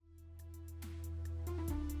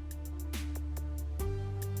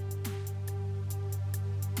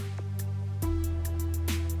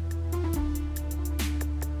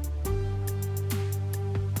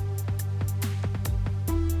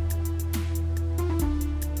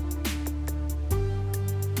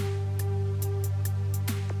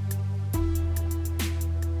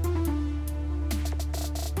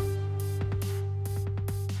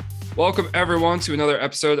Welcome, everyone, to another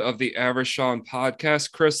episode of the Average Sean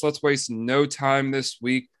podcast. Chris, let's waste no time this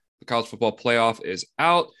week. The college football playoff is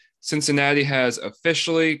out. Cincinnati has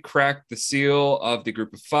officially cracked the seal of the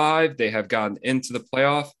group of five. They have gotten into the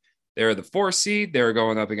playoff. They're the 4 seed. They're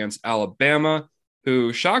going up against Alabama,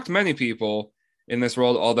 who shocked many people in this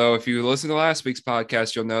world. Although, if you listen to last week's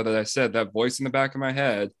podcast, you'll know that I said that voice in the back of my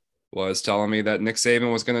head was telling me that Nick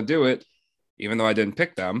Saban was going to do it, even though I didn't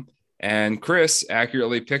pick them. And Chris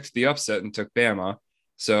accurately picked the upset and took Bama.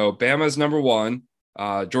 So Bama's number one.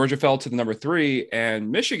 Georgia fell to the number 3, and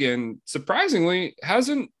Michigan, surprisingly,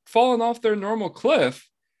 hasn't fallen off their normal cliff.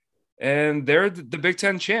 And they're the Big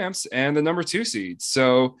Ten champs and the number 2 seeds.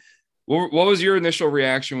 So what was your initial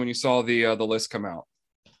reaction when you saw the list come out?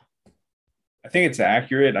 I think it's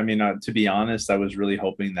accurate. I mean, to be honest, I was really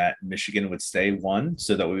hoping that Michigan would stay 1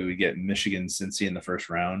 so that we would get Michigan Cincy in the first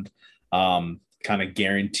round. Kind of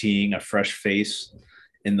guaranteeing a fresh face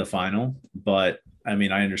in the final. But I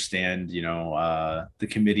mean, I understand, the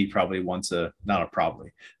committee probably wants the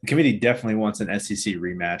committee definitely wants an SEC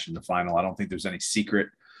rematch in the final. I don't think there's any secret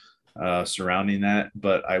surrounding that.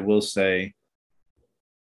 But I will say,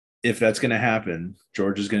 if that's going to happen,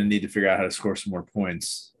 Georgia's going to need to figure out how to score some more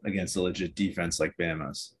points against a legit defense like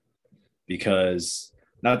Bama's. Because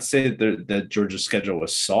not to say that Georgia's schedule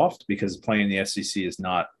was soft, because playing the SEC is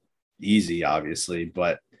not easy, obviously,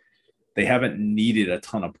 but they haven't needed a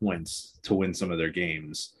ton of points to win some of their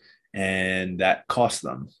games, and that cost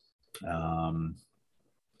them.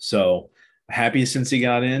 So happy since he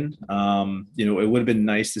got in. It would have been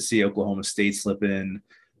nice to see Oklahoma State slip in.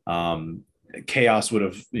 Chaos would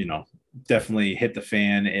have, definitely hit the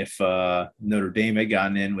fan if Notre Dame had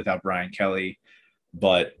gotten in without Brian Kelly.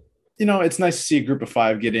 But, it's nice to see a group of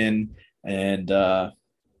 5 get in, and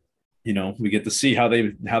we get to see how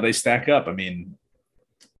they stack up. I mean,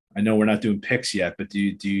 I know we're not doing picks yet, but do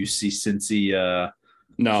you see Cincy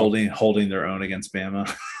No. holding their own against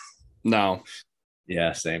Bama? No.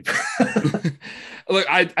 Yeah, same. Look,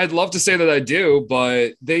 I'd love to say that I do,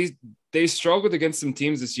 but they struggled against some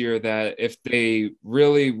teams this year that if they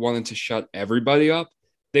really wanted to shut everybody up,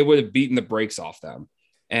 they would have beaten the brakes off them.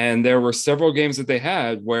 And there were several games that they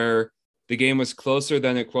had where the game was closer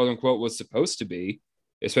than it, quote unquote, was supposed to be,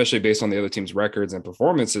 especially based on the other team's records and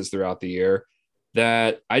performances throughout the year,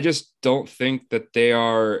 that I just don't think that they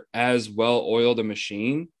are as well-oiled a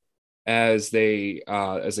machine as they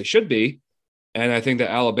should be. And I think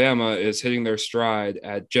that Alabama is hitting their stride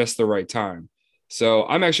at just the right time. So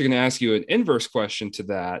I'm actually going to ask you an inverse question to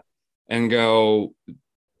that and go,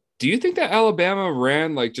 do you think that Alabama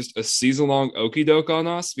ran like just a season-long okie doke on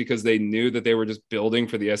us because they knew that they were just building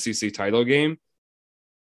for the SEC title game?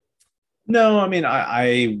 No, I mean,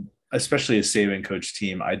 I especially a Saban coach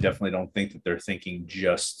team, I definitely don't think that they're thinking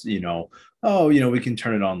just, we can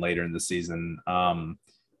turn it on later in the season.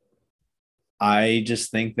 I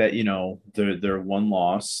just think that, their one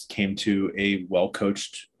loss came to a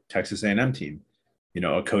well-coached Texas A&M team,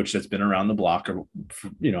 a coach that's been around the block,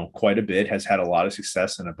 quite a bit, has had a lot of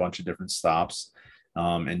success in a bunch of different stops,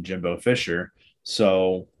 and Jimbo Fisher.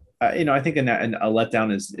 So, I think a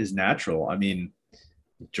letdown is natural. I mean,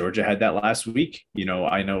 Georgia had that last week.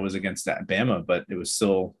 I know it was against Bama, but it was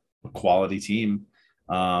still a quality team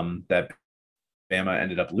that Bama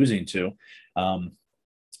ended up losing to.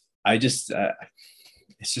 It's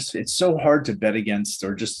so hard to bet against,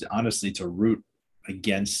 or just honestly to root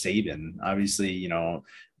against Saban. Obviously,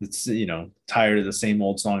 it's tired of the same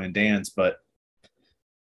old song and dance, but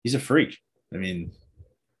he's a freak. I mean,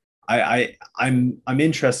 I'm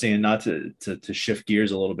interested in, not to shift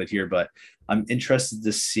gears a little bit here, but I'm interested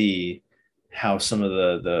to see how some of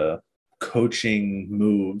the coaching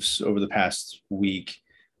moves over the past week,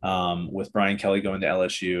 with Brian Kelly going to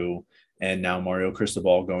LSU and now Mario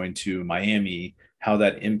Cristobal going to Miami, how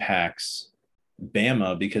that impacts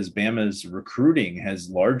Bama, because Bama's recruiting has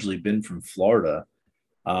largely been from Florida,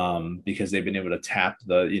 because they've been able to tap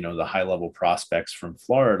the high level prospects from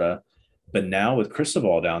Florida. But now with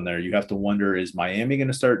Cristobal down there, you have to wonder, is Miami going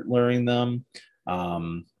to start luring them?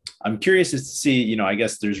 I'm curious to see, I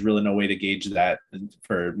guess there's really no way to gauge that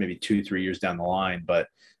for maybe 2-3 years down the line, but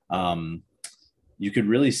you could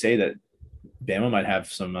really say that Bama might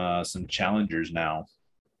have some challengers now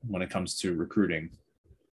when it comes to recruiting.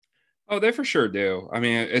 Oh, they for sure do. I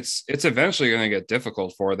mean, it's eventually going to get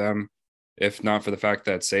difficult for them, if not for the fact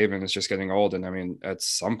that Saban is just getting old. And I mean, at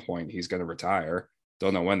some point he's going to retire.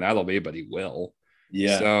 Don't know when that'll be, but he will.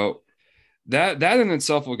 Yeah. So that in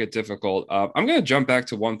itself will get difficult. I'm going to jump back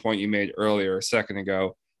to one point you made earlier a second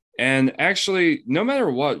ago. And actually, no matter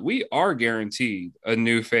what, we are guaranteed a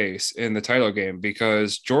new face in the title game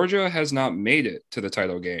because Georgia has not made it to the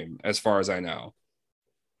title game, as far as I know.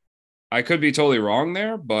 I could be totally wrong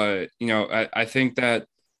there, but I think that,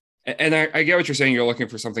 and I get what you're saying. You're looking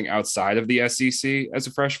for something outside of the SEC as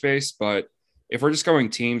a fresh face, but if we're just going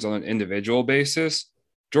teams on an individual basis,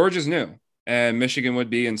 Georgia's new, and Michigan would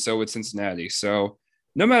be, and so would Cincinnati. So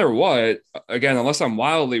no matter what, again, unless I'm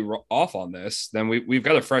wildly off on this, then we've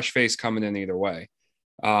got a fresh face coming in either way.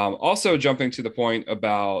 Also, jumping to the point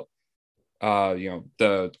about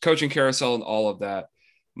the coaching carousel and all of that,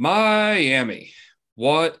 Miami,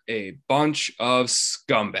 what a bunch of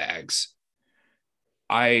scumbags.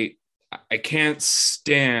 I can't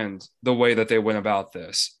stand the way that they went about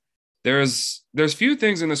this. There's few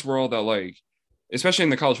things in this world that, like, especially in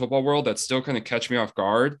the college football world, that still kind of catch me off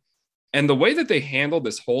guard. And the way that they handled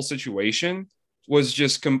this whole situation was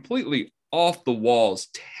just completely off the walls,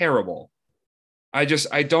 terrible. I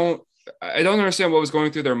don't understand what was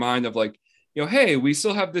going through their mind of, like, hey, we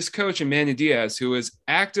still have this coach in Manny Diaz who is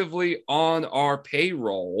actively on our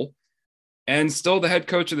payroll and still the head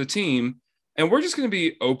coach of the team. And we're just going to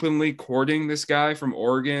be openly courting this guy from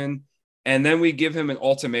Oregon. And then we give him an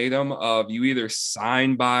ultimatum of, you either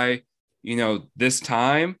sign by, this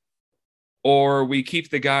time, or we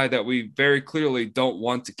keep the guy that we very clearly don't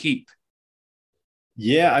want to keep.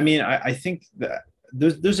 Yeah, I mean, I think that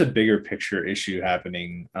there's a bigger picture issue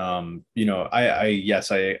happening. I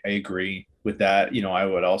agree with that. I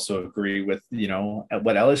would also agree with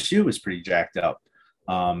what LSU was pretty jacked up.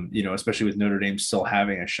 Especially with Notre Dame still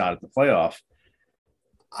having a shot at the playoff.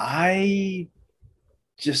 I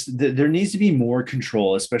just there needs to be more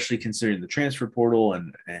control, especially considering the transfer portal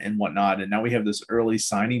and whatnot. And now we have this early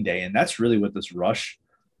signing day, and that's really what this rush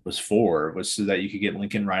was so that you could get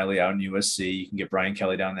Lincoln Riley out in USC, you can get Brian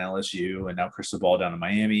Kelly down in LSU, and now Cristobal down in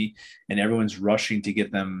Miami, and everyone's rushing to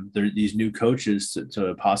get them these new coaches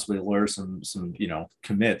to possibly lure some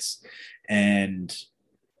commits, and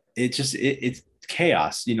it's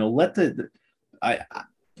chaos. Let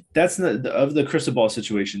that's not of the Cristobal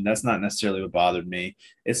situation. That's not necessarily what bothered me.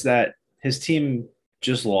 It's that his team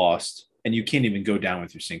just lost, and you can't even go down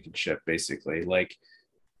with your sinking ship. Basically, like,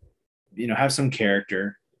 have some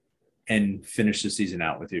character and finish the season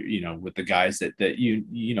out with with the guys that you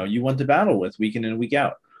want to battle with week in and week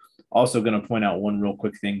out. Also, going to point out one real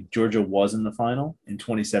quick thing: Georgia was in the final in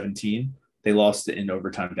 2017. They lost it in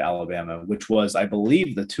overtime to Alabama, which was, I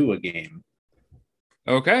believe, the Tua game.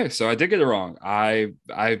 Okay, so I did get it wrong. I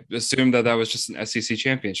assumed that was just an SEC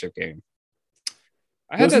championship game.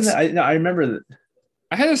 I remember that.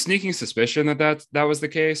 I had a sneaking suspicion that was the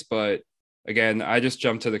case, but again, I just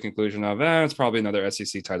jumped to the conclusion of it's probably another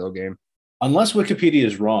SEC title game. Unless Wikipedia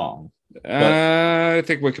is wrong. I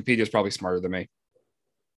think Wikipedia is probably smarter than me.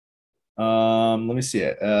 Let me see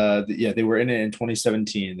it. They were in it in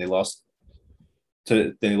 2017. They lost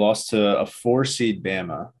to a 4 seed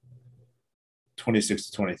Bama.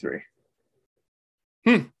 26-23.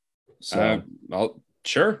 So,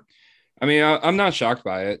 sure. I mean, I'm not shocked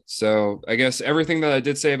by it. So I guess everything that I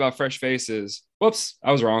did say about fresh faces, whoops,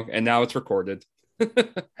 I was wrong. And now it's recorded.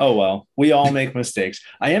 Oh, well, we all make mistakes.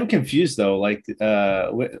 I am confused though. Like,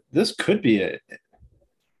 this could be an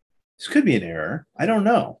error. I don't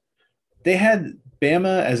know. They had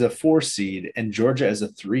Bama as a 4 seed and Georgia as a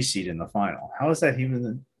 3 seed in the final. How is that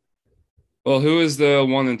even? Well, who is the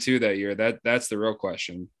 1 and 2 that year? That's the real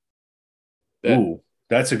question. Ooh,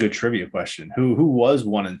 that's a good trivia question. Who was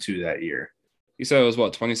 1 and 2 that year? You said it was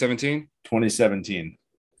what, 2017? 2017.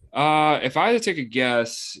 If I had to take a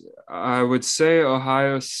guess, I would say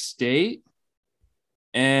Ohio State.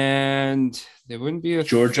 And there wouldn't be a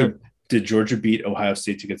Georgia. Did Georgia beat Ohio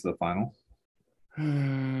State to get to the final?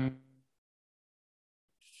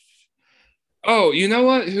 Oh, you know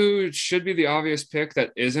what? Who should be the obvious pick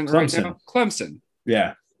that isn't Clemson. Right now? Clemson.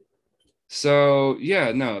 Yeah. So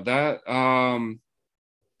yeah, no, that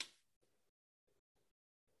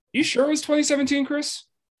you sure it was 2017, Chris?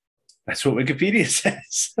 That's what Wikipedia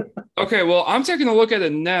says. Okay, well, I'm taking a look at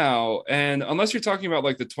it now, and unless you're talking about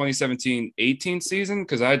like the 2017-18 season,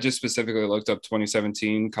 because I just specifically looked up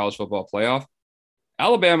 2017 college football playoff,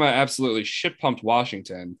 Alabama absolutely shit pumped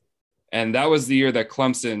Washington, and that was the year that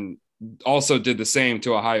Clemson also did the same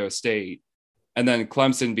to Ohio State, and then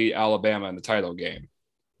Clemson beat Alabama in the title game.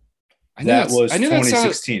 That was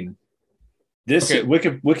 2016.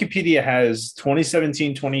 Wikipedia has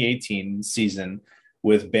 2017-2018 season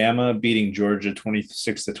with Bama beating Georgia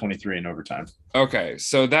 26-23 in overtime. Okay,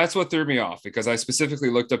 so that's what threw me off because I specifically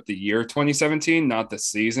looked up the year 2017, not the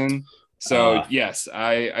season. So yes,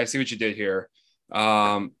 I see what you did here.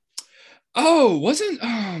 Oh, wasn't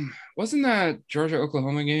that Georgia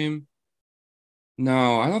Oklahoma game?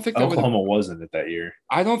 No, I don't think that would have. Oklahoma wasn't it that year.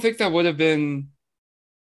 I don't think that would have been.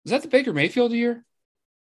 Was that the Baker Mayfield year?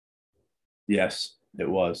 Yes, it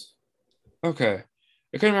was. Okay.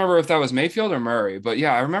 I couldn't remember if that was Mayfield or Murray, but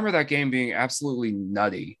yeah, I remember that game being absolutely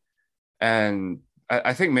nutty. And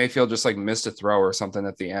I think Mayfield just like missed a throw or something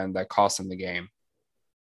at the end that cost him the game.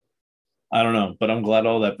 I don't know, but I'm glad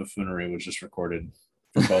all that buffoonery was just recorded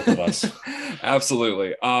for both of us.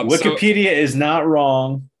 Absolutely. Wikipedia is not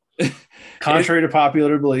wrong, contrary to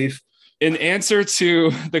popular belief. In answer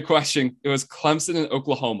to the question, it was Clemson and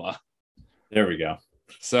Oklahoma. There we go.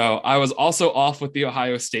 So I was also off with the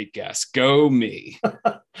Ohio State guess. Go me.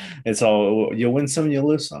 It's all you win some, you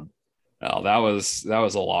lose some. Well, that was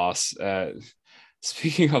a loss.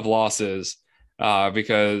 Speaking of losses,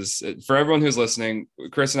 because for everyone who's listening,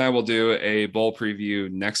 Chris and I will do a bowl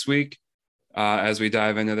preview next week as we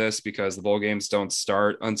dive into this because the bowl games don't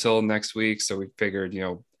start until next week. So we figured,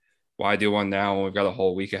 why do one now when we've got a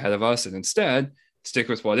whole week ahead of us, and instead stick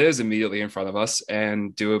with what is immediately in front of us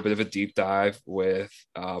and do a bit of a deep dive with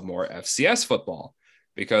more FCS football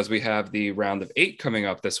because we have the round of 8 coming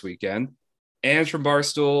up this weekend. Ange from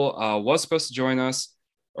Barstool was supposed to join us,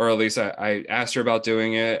 or at least I asked her about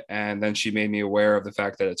doing it, and then she made me aware of the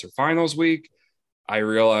fact that it's her finals week. I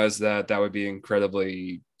realized that would be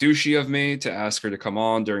incredibly douchey of me to ask her to come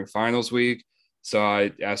on during finals week. So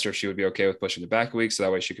I asked her if she would be okay with pushing it back a week so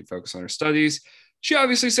that way she could focus on her studies. She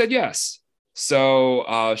obviously said yes.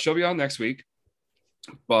 So she'll be on next week.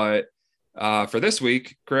 But for this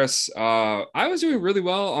week, Chris, I was doing really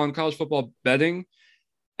well on college football betting.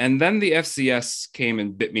 And then the FCS came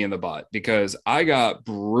and bit me in the butt because I got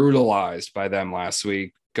brutalized by them last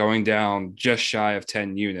week, going down just shy of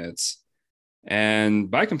 10 units. And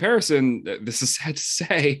by comparison, this is sad to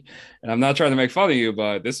say, and I'm not trying to make fun of you,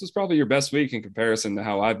 but this was probably your best week in comparison to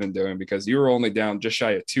how I've been doing because you were only down just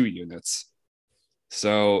shy of 2 units.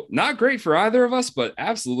 So not great for either of us, but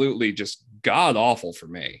absolutely just god awful for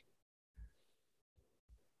me.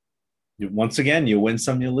 Once again, you win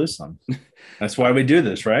some, you lose some. That's why we do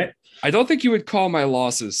this, right? I don't think you would call my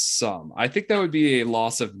losses some. I think that would be a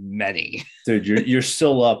loss of many. Dude, you're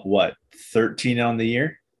still up, what, 13 on the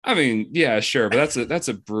year? I mean, yeah, sure, but that's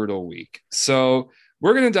a brutal week. So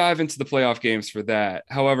we're going to dive into the playoff games for that.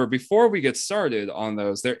 However, before we get started on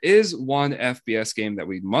those, there is one FBS game that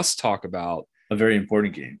we must talk about. A very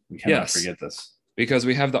important game. We cannot forget this. Because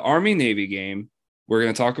we have the Army-Navy game. We're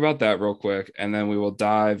going to talk about that real quick, and then we will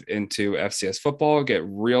dive into FCS football, get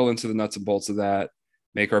real into the nuts and bolts of that,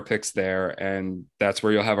 make our picks there, and that's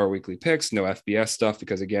where you'll have our weekly picks, no FBS stuff,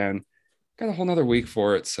 because, again, got a whole nother week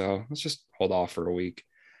for it, so let's just hold off for a week.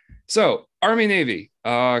 So, Army-Navy.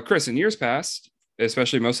 Chris, in years past,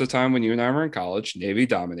 especially most of the time when you and I were in college, Navy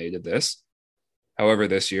dominated this. However,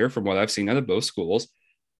 this year, from what I've seen out of both schools,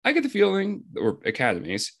 I get the feeling, or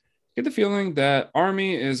academies, get the feeling that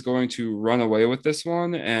Army is going to run away with this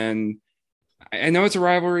one. And I know it's a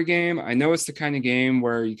rivalry game. I know it's the kind of game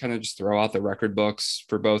where you kind of just throw out the record books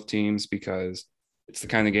for both teams because it's the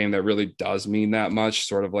kind of game that really does mean that much,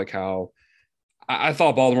 sort of like how I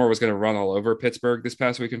thought Baltimore was going to run all over Pittsburgh this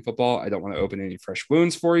past week in football. I don't want to open any fresh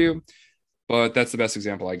wounds for you, but that's the best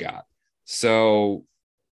example I got. So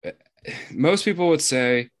most people would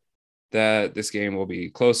say that this game will be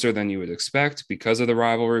closer than you would expect because of the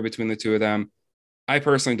rivalry between the two of them. I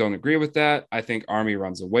personally don't agree with that. I think Army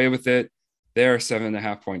runs away with it. They're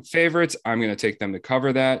 7.5-point favorites. I'm going to take them to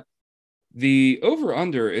cover that. The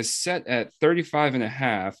over-under is set at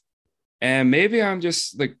 35.5. And maybe I'm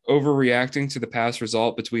just like overreacting to the past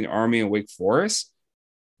result between Army and Wake Forest,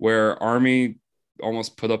 where Army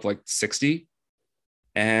almost put up like 60.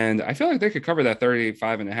 And I feel like they could cover that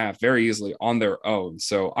 35.5 very easily on their own.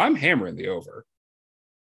 So I'm hammering the over.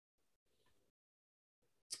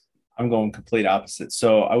 I'm going complete opposite.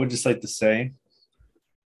 So I would just like to say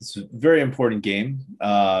it's a very important game.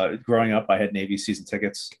 Growing up, I had Navy season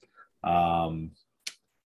tickets.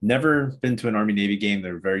 Never been to an Army-Navy game.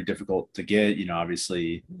 They're very difficult to get.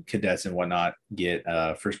 Obviously cadets and whatnot get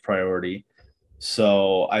first priority.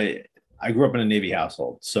 So I grew up in a Navy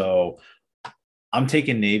household. So I'm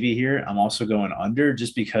taking Navy here. I'm also going under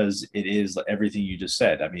just because it is everything you just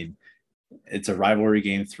said. I mean, it's a rivalry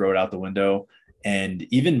game, throw it out the window. And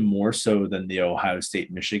even more so than the Ohio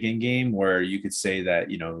State-Michigan game, where you could say that,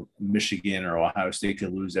 Michigan or Ohio State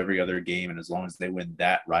could lose every other game. And as long as they win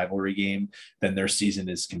that rivalry game, then their season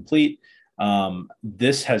is complete.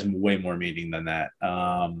 This has way more meaning than that.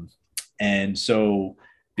 And so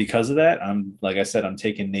because of that, like I said, I'm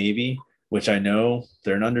taking Navy, which I know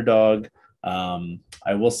they're an underdog.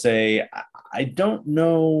 I will say I don't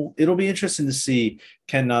know. It'll be interesting to see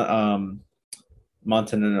can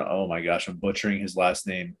Montana. Oh my gosh, I'm butchering his last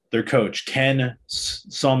name. Their coach Ken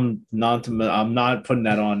some non. I'm not putting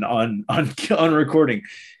that on recording.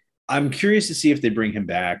 I'm curious to see if they bring him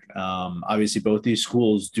back. Obviously, both these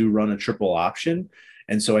schools do run a triple option,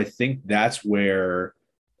 and so I think that's where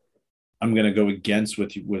I'm going to go against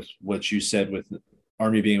with what you said with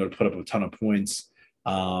Army being able to put up a ton of points.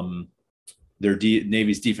 Um,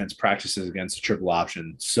 Navy's defense practices against a triple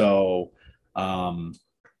option, so um,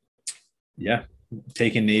 yeah,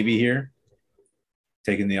 taking Navy here,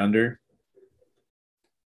 taking the under.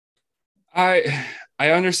 I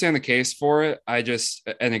understand the case for it. I just,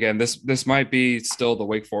 and again, this might be still the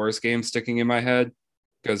Wake Forest game sticking in my head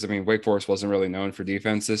because I mean Wake Forest wasn't really known for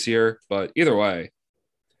defense this year, but either way.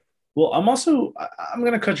 Well, I'm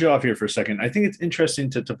going to cut you off here for a second. I think it's interesting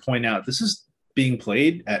to point out this is being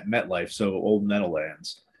played at MetLife, so Old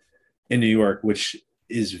Meadowlands in New York, which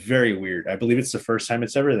is very weird. I believe it's the first time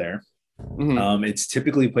it's ever there. Mhm. It's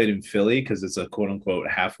typically played in Philly because it's a quote unquote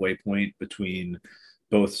halfway point between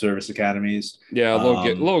both service academies. Yeah,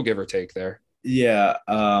 little give or take there. Yeah,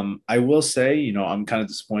 I will say, I'm kind of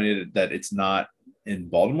disappointed that it's not in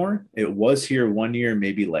Baltimore. It was here one year,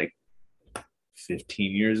 maybe like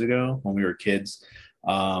 15 years ago when we were kids.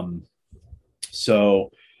 Um,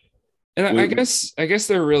 so And we I guess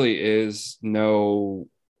there really is no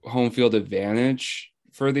home field advantage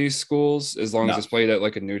for these schools as long as no it's played at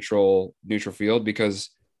like a neutral field because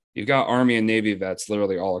you've got Army and Navy vets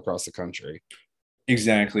literally all across the country.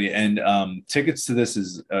 exactly, and tickets to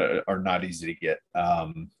this are not easy to get.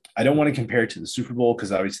 I don't want to compare it to the Super Bowl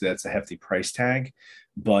because obviously that's a hefty price tag,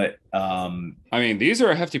 but I mean, these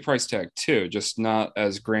are a hefty price tag too, just not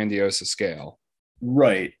as grandiose a scale.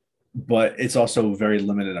 right. But it's also a very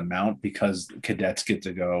limited amount because cadets get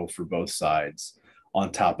to go for both sides.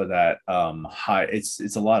 On top of that,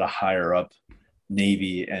 it's a lot of higher up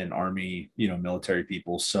Navy and Army, military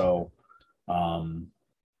people. So, um,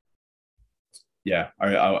 yeah,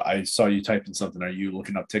 I saw you typing something. Are you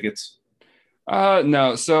looking up tickets?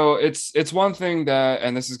 No. So it's one thing that,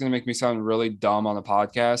 and this is gonna make me sound really dumb on a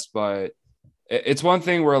podcast, but it's one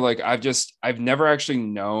thing where like I've never actually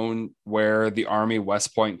known where the Army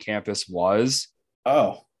West Point campus was.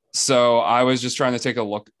 Oh, So I was just trying to take a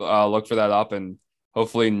look for that up and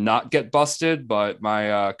hopefully not get busted. But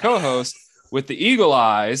my co-host with the eagle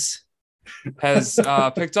eyes has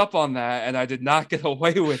picked up on that, and I did not get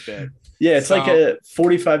away with it. yeah, it's like So, a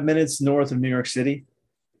 45 minutes north of New York City.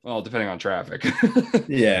 well, depending on traffic.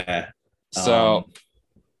 Yeah. Um, So,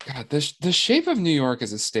 God, the shape of New York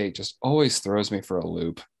as a state just always throws me for a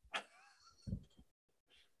loop.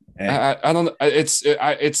 hey, I don't know.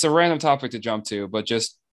 It's a random topic to jump to, but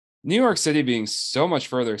just New York City being so much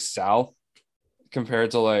further south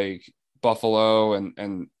compared to like Buffalo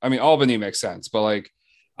and I mean Albany makes sense, but like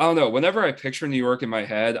I don't know. Whenever I picture New York in my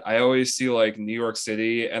head, I always see like New York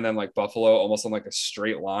City and then like Buffalo almost on like a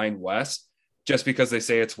straight line west, just because they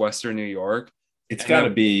say it's Western New York. it's And got to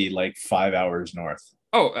then be like 5 hours north.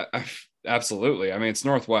 oh, absolutely. I mean it's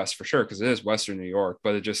northwest for sure because it is Western New York,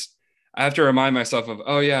 but it just I have to remind myself of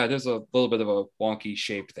oh yeah, there's a little bit of a wonky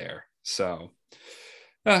shape there. So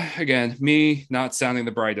again, me not sounding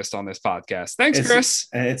the brightest on this podcast. Thanks, It's Chris.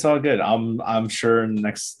 it's all good. I'm sure in the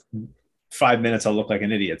next 5 minutes I'll look like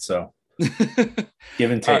an idiot. So All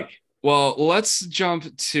give and right. take. Well, let's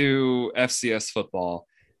jump to FCS football.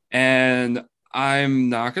 And I'm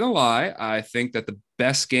not going to lie, I think that the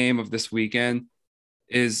best game of this weekend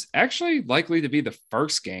is actually likely to be the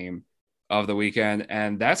first game of the weekend,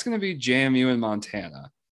 and that's going to be JMU in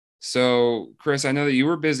Montana. So, Chris, I know that you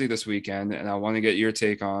were busy this weekend, and I want to get your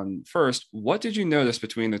take on first, what did you notice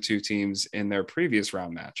between the two teams in their previous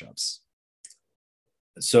round matchups?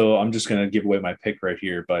 So I'm just gonna give away my pick right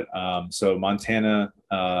here. But so Montana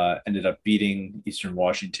ended up beating Eastern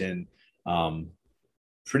Washington. Um,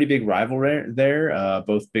 Pretty big rivalry there.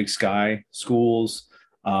 Both Big Sky schools,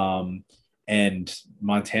 um, and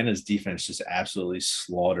Montana's defense just absolutely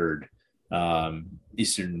slaughtered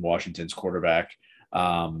Eastern Washington's quarterback.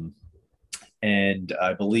 Um, and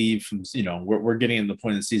I believe we're getting in the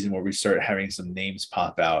point of the season where we start having some names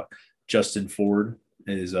pop out. Justin Ford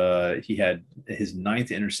is he had his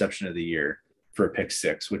ninth interception of the year for a pick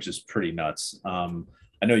six, which is pretty nuts.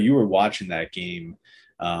 I know you were watching that game,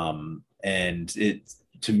 and it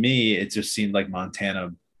to me it just seemed like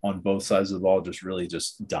Montana on both sides of the ball just really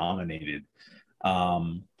just dominated.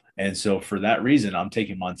 Um, and so for that reason, I'm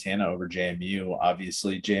taking Montana over JMU.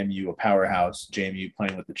 Obviously, JMU a powerhouse. JMU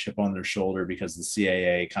playing with the chip on their shoulder because the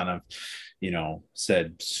CAA kind of,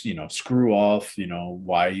 said, screw off.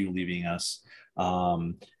 Why are you leaving us?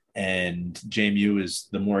 Um, and JMU is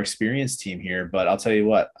the more experienced team here. But I'll tell you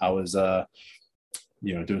what, I was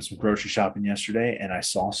doing some grocery shopping yesterday, and I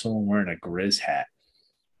saw someone wearing a Grizz hat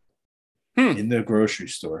Hmm. in the grocery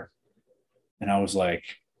store, and I was like,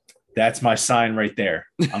 "That's my sign right there.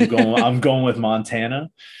 I'm going with Montana."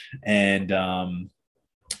 And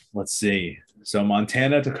let's see. So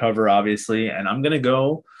Montana to cover, obviously, and I'm gonna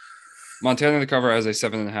go. Montana to cover as a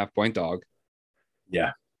 7.5 point dog.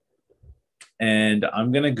 Yeah, and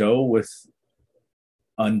I'm gonna go with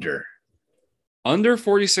under Under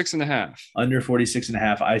 46.5. under 46 and a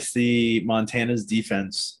half. I see Montana's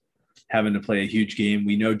defense having to play a huge game.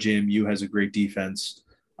 We know JMU has a great defense.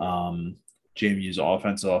 JMU's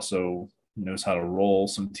offense also knows how to roll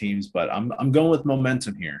some teams, but I'm going with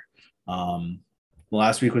momentum here.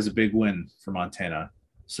 Last week was a big win for Montana.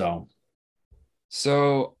 So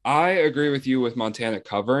I agree with you with Montana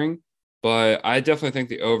covering, but I definitely think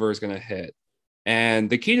the over is going to hit. And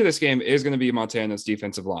the key to this game is going to be Montana's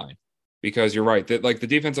defensive line, because you're right that like the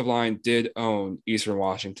defensive line did own Eastern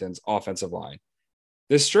Washington's offensive line.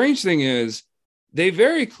 The strange thing is they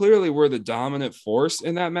very clearly were the dominant force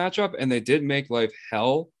in that matchup, and they did make life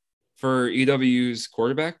hell for EW's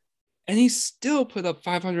quarterback, and he still put up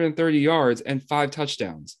 530 yards and 5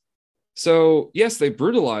 touchdowns. So yes, they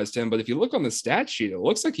brutalized him, but if you look on the stat sheet, it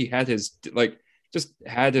looks like he had his like just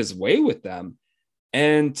had his way with them.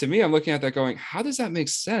 And to me, I'm looking at that going, how does that make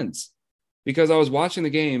sense? Because I was watching the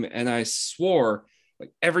game and I swore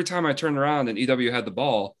like every time I turned around and EW had the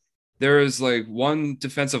ball, there is like one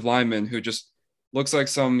defensive lineman who just looks like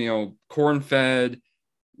some, corn-fed,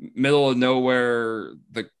 middle of nowhere,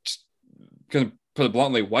 like gonna put it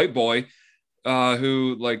bluntly, white boy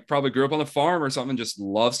who like probably grew up on a farm or something, just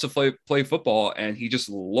loves to play football, and he just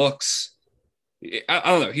looks. I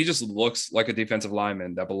don't know. He just looks like a defensive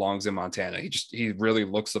lineman that belongs in Montana. He really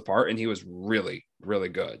looks the part, and he was really, really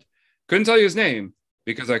good. Couldn't tell you his name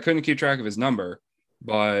because I couldn't keep track of his number,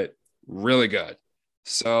 but really good.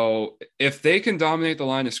 So if they can dominate the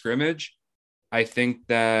line of scrimmage, I think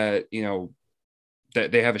that,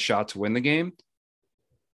 that they have a shot to win the game.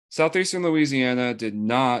 Southeastern Louisiana did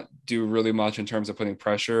not do really much in terms of putting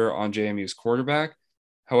pressure on JMU's quarterback.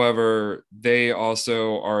 However, they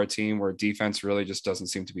also are a team where defense really just doesn't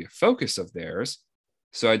seem to be a focus of theirs.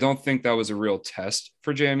 So I don't think that was a real test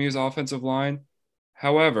for JMU's offensive line.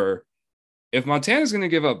 However, if Montana is going to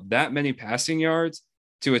give up that many passing yards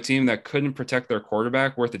to a team that couldn't protect their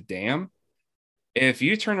quarterback worth a damn, if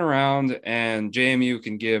you turn around and JMU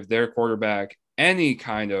can give their quarterback any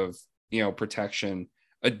kind of, protection,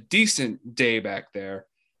 a decent day back there,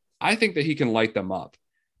 I think that he can light them up.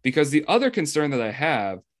 Because the other concern that I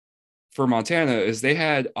have for Montana is they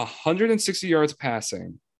had 160 yards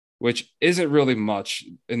passing, which isn't really much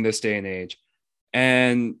in this day and age.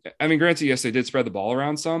 And I mean, granted, yes, they did spread the ball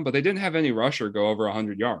around some, but they didn't have any rusher go over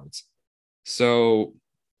 100 yards. So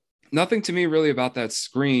nothing to me really about that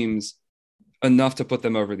screams enough to put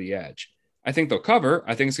them over the edge. I think they'll cover.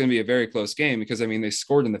 I think it's going to be a very close game because, I mean, they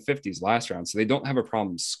scored in the 50s last round, so they don't have a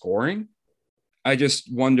problem scoring. I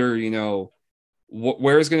just wonder,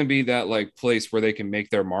 where is going to be that like place where they can make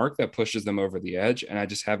their mark that pushes them over the edge, and I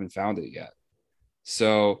just haven't found it yet.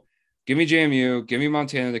 So give me JMU, give me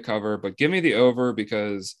Montana to cover, but give me the over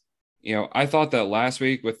because, I thought that last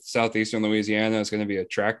week with Southeastern Louisiana is going to be a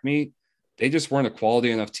track meet. They just weren't a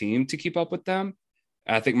quality enough team to keep up with them.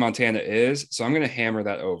 I think Montana is, so I'm going to hammer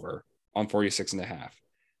that over on 46.5.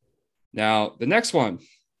 Now, the next one.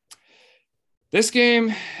 This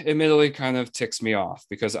game, admittedly, kind of ticks me off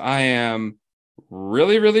because I am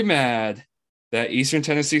really, really mad that Eastern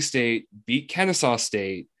Tennessee State beat Kennesaw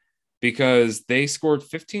State because they scored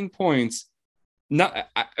 15 points.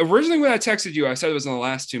 Originally, when I texted you, I said it was in the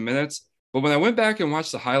last 2 minutes. But when I went back and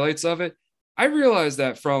watched the highlights of it, I realized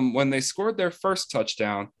that from when they scored their first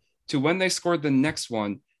touchdown to when they scored the next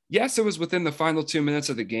one, yes, it was within the final 2 minutes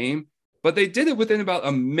of the game, but they did it within about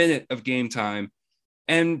a minute of game time.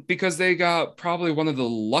 And because they got probably one of the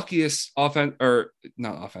luckiest onside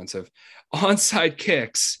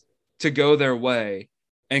kicks to go their way,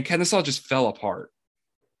 and Kennesaw just fell apart.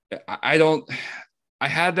 I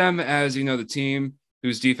had them as, the team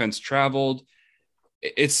whose defense traveled.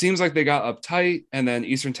 It seems like they got uptight, and then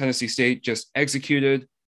Eastern Tennessee State just executed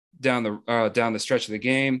down the stretch of the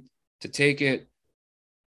game to take it.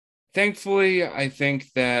 Thankfully, I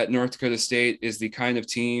think that North Dakota State is the kind of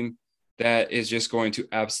team that is just going to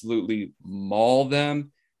absolutely maul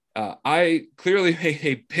them. I clearly made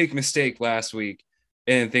a big mistake last week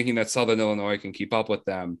in thinking that Southern Illinois can keep up with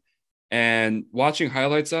them. And watching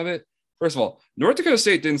highlights of it, first of all, North Dakota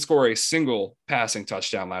State didn't score a single passing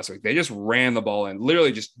touchdown last week. They just ran the ball in,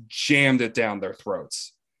 literally just jammed it down their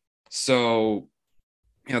throats. So,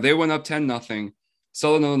 they went up 10-0.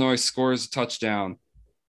 Southern Illinois scores a touchdown,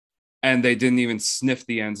 and they didn't even sniff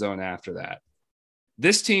the end zone after that.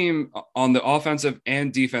 This team on the offensive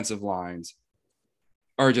and defensive lines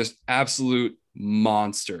are just absolute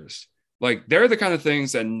monsters. Like, they're the kind of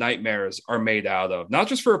things that nightmares are made out of, not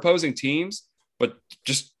just for opposing teams, but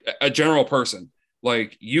just a general person.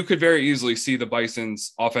 Like, you could very easily see the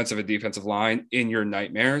Bison's offensive and defensive line in your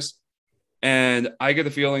nightmares. And I get the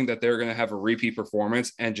feeling that they're going to have a repeat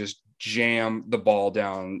performance and just jam the ball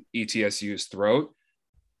down ETSU's throat.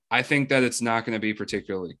 I think that it's not going to be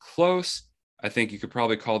particularly close. I think you could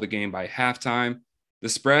probably call the game by halftime. The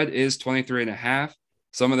spread is 23.5.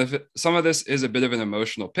 Some of this is a bit of an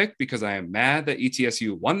emotional pick because I am mad that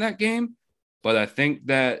ETSU won that game, but I think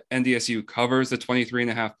that NDSU covers the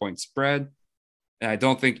 23.5 point spread. And I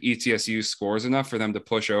don't think ETSU scores enough for them to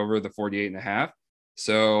push over the 48.5.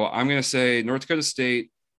 So I'm going to say North Dakota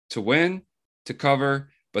State to win, to cover,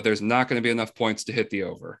 but there's not going to be enough points to hit the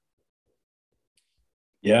over.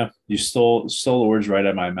 Yeah, you stole the words right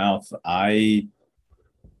out of my mouth. I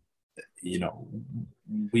have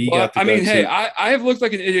looked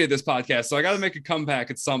like an idiot this podcast, so I got to make a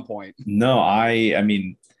comeback at some point. No, I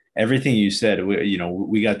mean, everything you said,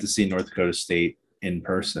 we got to see North Dakota State in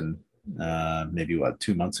person, maybe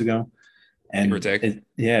 2 months ago. And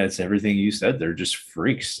it's everything you said. They're just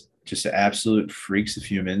freaks, just absolute freaks of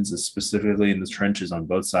humans, specifically in the trenches on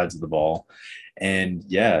both sides of the ball. And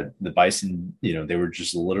yeah, the Bison, they were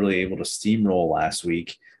just literally able to steamroll last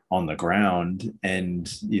week on the ground.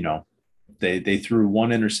 And, they threw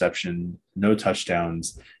one interception, no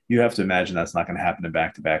touchdowns. You have to imagine that's not going to happen in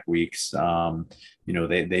back-to-back weeks.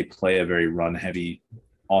 They play a very run-heavy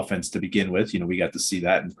offense to begin with. We got to see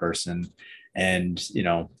that in person. And,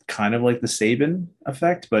 kind of like the Saban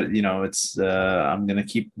effect, but, it's I'm going to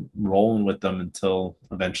keep rolling with them until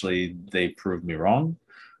eventually they prove me wrong.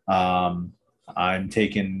 I'm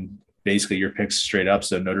taking basically your picks straight up.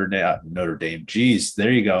 So Notre Dame. Geez,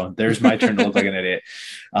 there you go. There's my turn to look like an idiot.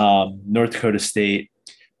 North Dakota State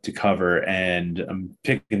to cover, and I'm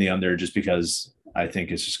picking the under just because I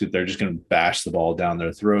think it's just good. They're just going to bash the ball down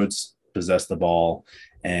their throats, possess the ball,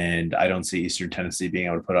 and I don't see Eastern Tennessee being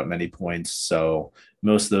able to put up many points. So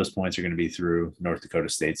most of those points are going to be through North Dakota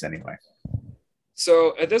State's anyway.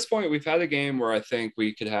 So at this point, we've had a game where I think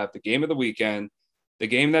we could have the game of the weekend, the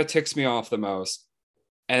game that ticks me off the most.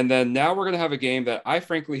 And then now we're going to have a game that I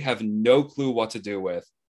frankly have no clue what to do with.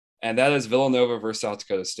 And that is Villanova versus South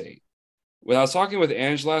Dakota State. When I was talking with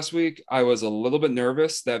Ange last week, I was a little bit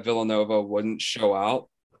nervous that Villanova wouldn't show out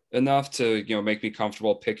enough to, make me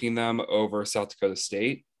comfortable picking them over South Dakota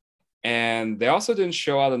State. And they also didn't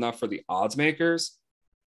show out enough for the odds makers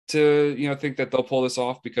to, think that they'll pull this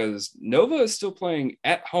off because Nova is still playing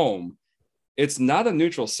at home. It's not a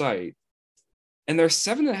neutral site. And they're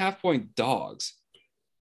 7.5 point dogs.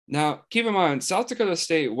 Now, keep in mind, South Dakota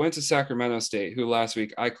State went to Sacramento State, who last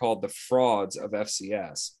week I called the frauds of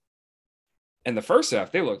FCS. In the first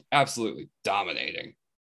half, they looked absolutely dominating.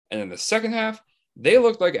 And in the second half, they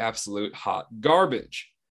looked like absolute hot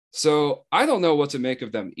garbage. So I don't know what to make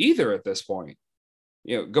of them either at this point.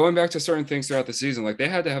 Going back to certain things throughout the season, like they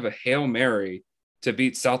had to have a Hail Mary to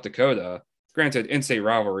beat South Dakota. Granted, in-state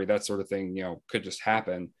rivalry, that sort of thing, could just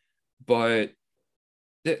happen. But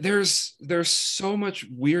there's so much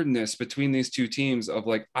weirdness between these two teams of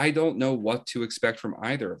like, I don't know what to expect from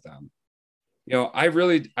either of them.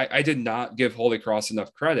 I did not give Holy Cross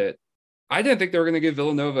enough credit. I didn't think they were going to give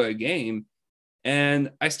Villanova a game.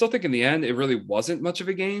 And I still think in the end, it really wasn't much of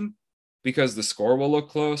a game because the score will look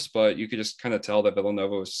close, but you could just kind of tell that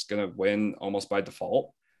Villanova was just going to win almost by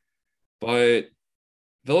default. But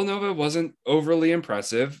Villanova wasn't overly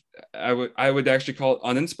impressive. I would actually call it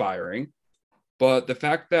uninspiring. But the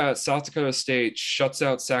fact that South Dakota State shuts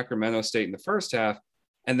out Sacramento State in the first half,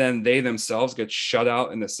 and then they themselves get shut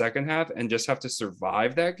out in the second half and just have to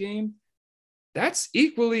survive that game, that's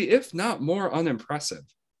equally, if not more, unimpressive.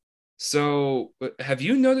 So have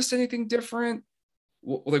you noticed anything different?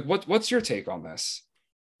 Like, what's your take on this?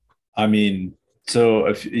 I mean, so,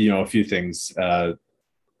 a few things.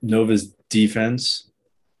 Nova's defense,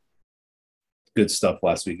 good stuff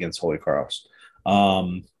last week against Holy Cross.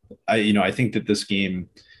 I think that this game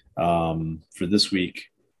for this week,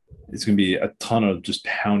 it's going to be a ton of just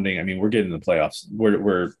pounding. I mean, we're getting the playoffs.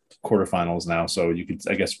 We're quarterfinals now, so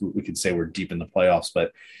I guess we could say we're deep in the playoffs.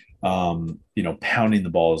 But pounding the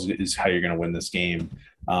ball is how you're going to win this game.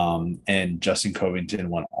 And Justin Covington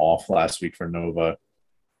went off last week for Nova,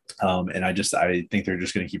 and I think they're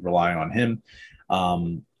just going to keep relying on him.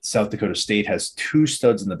 South Dakota State has two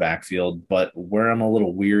studs in the backfield, but where I'm a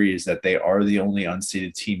little weary is that they are the only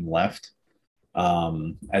unseeded team left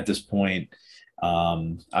at this point.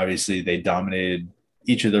 Obviously, they dominated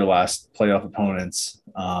each of their last playoff opponents.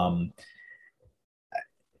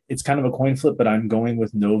 It's kind of a coin flip, but I'm going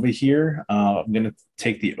with Nova here. I'm going to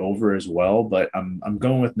take the over as well, but I'm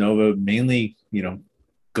going with Nova mainly,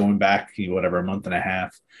 going back, whatever, a month and a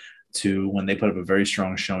half to when they put up a very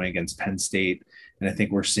strong showing against Penn State. And I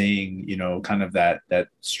think we're seeing, kind of that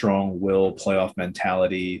strong will playoff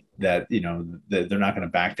mentality that, that they're not going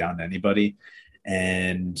to back down to anybody.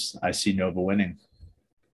 And I see Nova winning.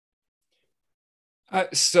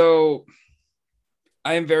 So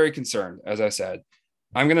I am very concerned, as I said.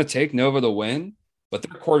 I'm going to take Nova to win, but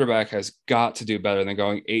their quarterback has got to do better than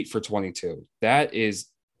going 8 for 22. That is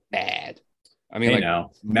bad. I mean,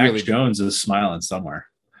 Mac really Jones is smiling somewhere.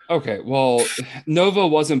 Okay, well, Nova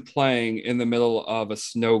wasn't playing in the middle of a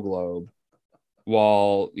snow globe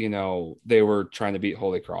while, they were trying to beat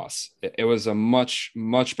Holy Cross. It was a much,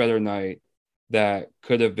 much better night that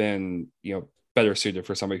could have been, better suited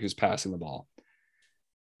for somebody who's passing the ball.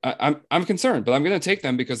 I'm concerned, but I'm going to take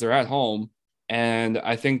them because they're at home. And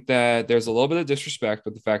I think that there's a little bit of disrespect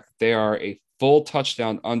with the fact that they are a full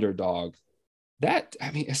touchdown underdog.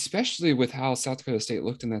 Especially with how South Dakota State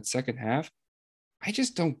looked in that second half, I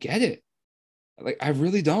just don't get it. I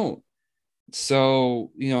really don't.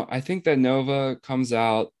 So, I think that Nova comes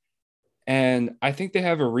out, and I think they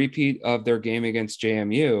have a repeat of their game against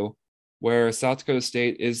JMU, where South Dakota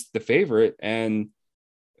State is the favorite, and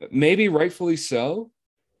maybe rightfully so.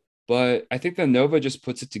 But I think that Nova just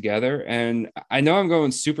puts it together. And I know I'm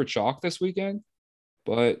going super chalk this weekend,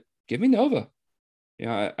 but give me Nova.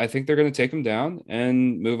 I think they're going to take them down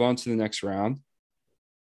and move on to the next round.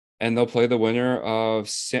 And they'll play the winner of,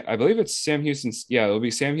 I believe it's Sam Houston. Yeah, it'll be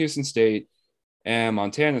Sam Houston State and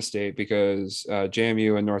Montana State because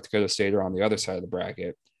JMU and North Dakota State are on the other side of the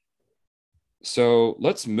bracket. So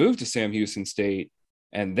let's move to Sam Houston State.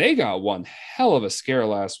 And they got one hell of a scare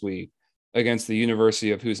last week against the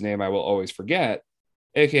University of whose name I will always forget,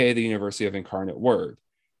 aka the University of Incarnate Word.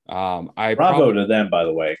 Bravo to them, by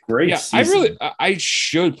the way. Great season. I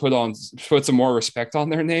should put some more respect on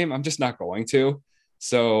their name. I'm just not going to.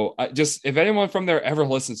 So if anyone from there ever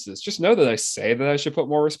listens to this, just know that I say that I should put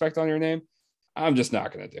more respect on your name. I'm just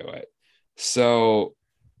not going to do it. So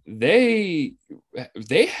they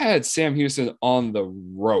had Sam Houston on the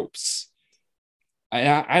ropes.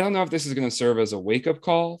 I don't know if this is going to serve as a wake-up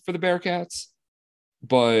call for the Bearcats,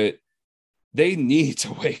 but they need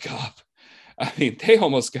to wake up. I mean, they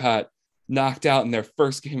almost got knocked out in their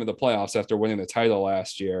first game of the playoffs after winning the title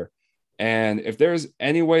last year. And if there's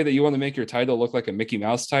any way that you want to make your title look like a Mickey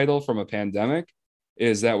Mouse title from a pandemic,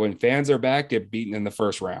 is that when fans are back, get beaten in the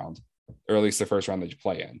first round, or at least the first round that you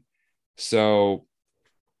play in. So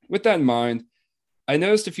with that in mind, I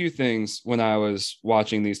noticed a few things when I was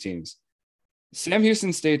watching these teams. Sam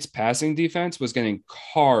Houston State's passing defense was getting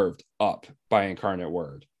carved up by Incarnate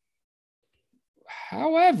Word.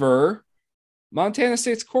 However, Montana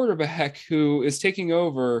State's quarterback, who is taking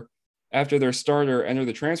over after their starter entered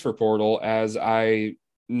the transfer portal, as I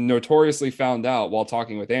notoriously found out while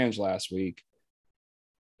talking with Ange last week,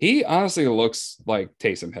 he honestly looks like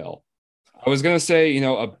Taysom Hill. I was going to say,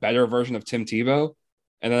 a better version of Tim Tebow,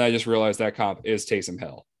 and then I just realized that comp is Taysom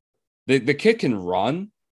Hill. The kid can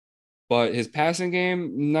run, but his passing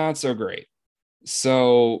game, not so great.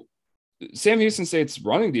 So Sam Houston State's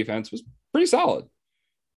running defense was pretty solid.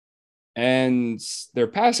 And their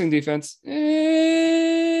passing defense,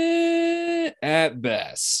 at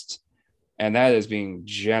best. And that is being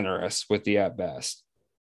generous with the at best.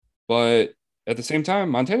 But at the same time,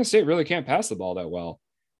 Montana State really can't pass the ball that well.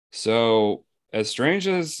 So as strange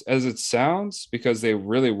as it sounds, because they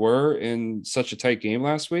really were in such a tight game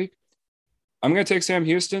last week, I'm going to take Sam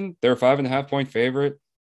Houston. They're a 5.5-point favorite.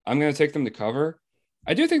 I'm going to take them to cover.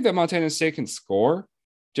 I do think that Montana State can score.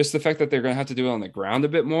 Just the fact that they're going to have to do it on the ground a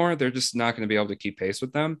bit more, they're just not going to be able to keep pace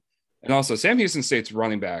with them. And also, Sam Houston State's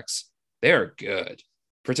running backs, they are good.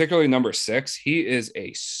 Particularly number 6, he is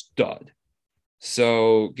a stud.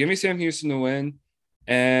 So give me Sam Houston to win.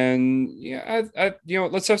 And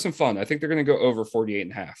let's have some fun. I think they're going to go over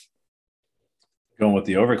 48.5. Going with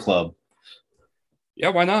the over club. Yeah,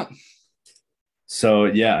 why not? So,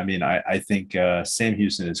 I think Sam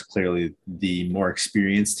Houston is clearly the more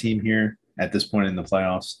experienced team here at this point in the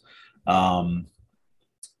playoffs.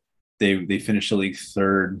 They finished the league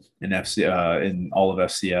third in in all of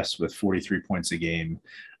FCS with 43 points a game.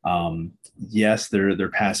 Yes, their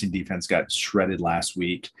passing defense got shredded last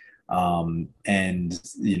week. And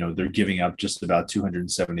they're giving up just about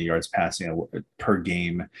 270 yards passing per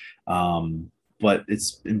game. But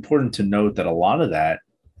it's important to note that a lot of that,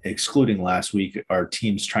 excluding last week, are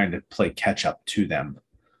teams trying to play catch up to them.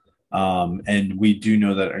 And we do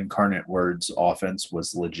know that Incarnate Word's offense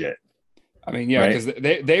was legit. I mean, yeah, right?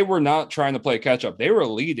 because they were not trying to play catch up. They were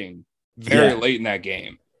leading very late in that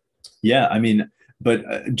game. Yeah, I mean,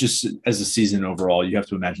 but just as a season overall, you have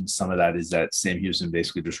to imagine some of that is that Sam Houston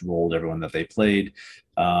basically just rolled everyone that they played.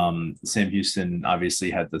 Sam Houston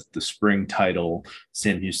obviously had the spring title.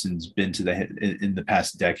 Sam Houston's been to in the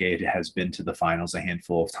past decade, has been to the finals a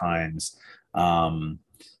handful of times.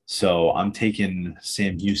 So I'm taking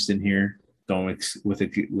Sam Houston here, going with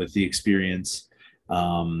the experience.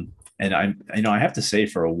 And I have to say,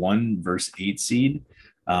 for a 1 versus 8 seed,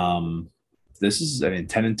 this is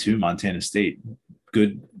 10-2 Montana State.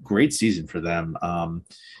 Great season for them.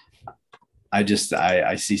 I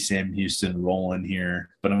see Sam Houston rolling here,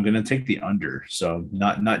 but I'm gonna take the under. So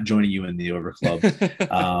not joining you in the over club.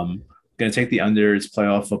 Gonna take the under. It's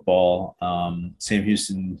playoff football. Sam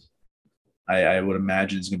Houston, I would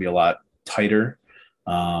imagine, is gonna be a lot tighter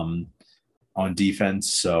on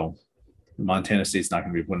defense. So Montana State's not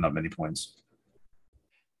gonna be putting up many points.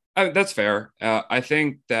 That's fair. I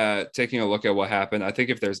think that taking a look at what happened, I think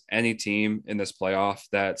if there's any team in this playoff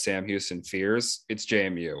that Sam Houston fears, it's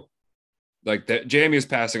JMU. Like JMU's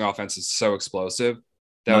passing offense is so explosive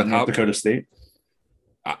that North Dakota State.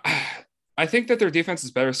 I think that their defense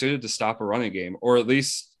is better suited to stop a running game, or at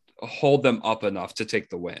least hold them up enough to take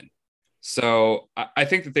the win. So I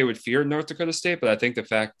think that they would fear North Dakota State, but I think the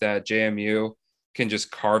fact that JMU can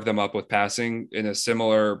just carve them up with passing in a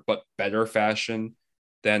similar but better fashion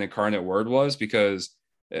than Incarnate Word was, because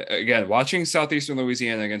again, watching Southeastern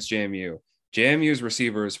Louisiana against JMU's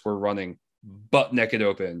receivers were running butt naked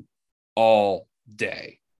open all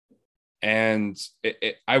day. And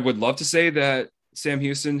I would love to say that Sam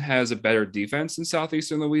Houston has a better defense in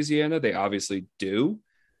Southeastern Louisiana. They obviously do,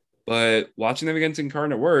 but watching them against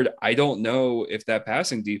Incarnate Word, I don't know if that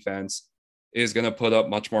passing defense is going to put up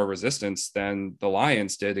much more resistance than the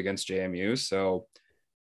Lions did against JMU. So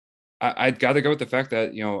I'd got to go with the fact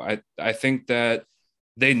that, I think that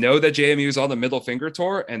they know that JMU is on the middle finger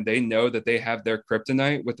tour, and they know that they have their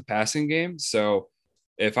kryptonite with the passing game. So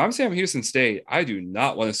if I'm Sam Houston State, I do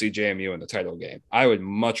not want to see JMU in the title game. I would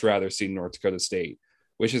much rather see North Dakota State,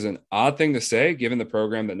 which is an odd thing to say given the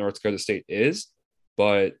program that North Dakota State is.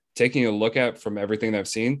 But taking a look at from everything that I've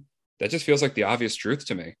seen, that just feels like the obvious truth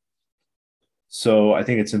to me. So I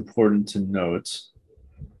think it's important to note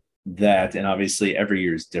that, and obviously every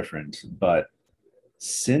year is different, but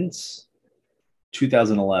since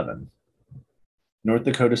 2011, North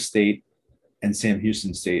Dakota State and Sam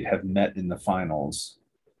Houston State have met in the finals.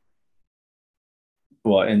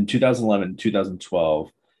 Well, in 2011,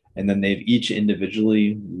 2012, and then they've each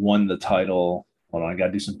individually won the title. Hold on, I got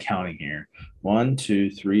to do some counting here. 1,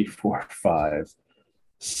 2, 3, 4, 5,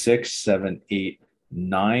 6, 7, 8,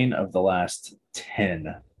 9 of the last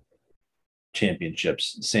 10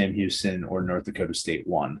 championships Sam Houston or North Dakota State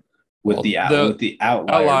won, with the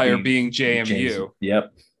outlier being JMU. James,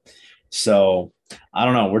 yep. So I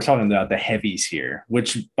don't know. We're talking about the heavies here,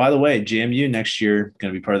 which, by the way, JMU next year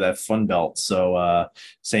going to be part of that Fun Belt. So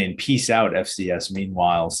saying peace out, FCS.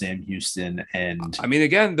 Meanwhile, Sam Houston and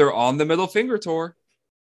again, they're on the middle finger tour.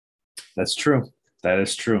 That's true. That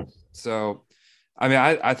is true. So,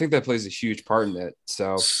 I think that plays a huge part in it.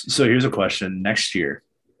 So here's a question: next year,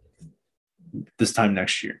 this time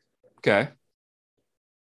next year, okay,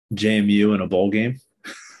 JMU in a bowl game.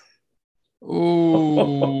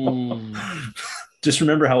 Ooh. Just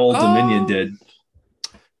remember how Old Dominion did.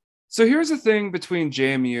 So here's the thing between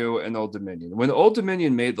JMU and Old Dominion. When Old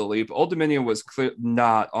Dominion made the leap, Old Dominion was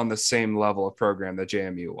not on the same level of program that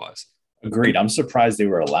JMU was. Agreed. I'm surprised they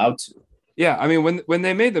were allowed to. Yeah, when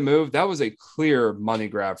they made the move, that was a clear money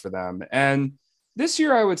grab for them. And this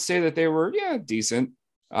year, I would say that they were, decent.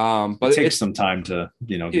 But it takes some time to,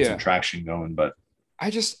 get some traction going. But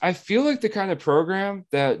I feel like the kind of program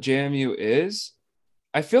that JMU is,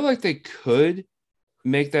 I feel like they could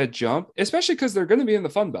make that jump, especially because they're going to be in the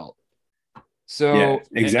Fun Belt. So yeah,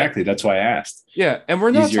 exactly. That's why I asked. Yeah. And we're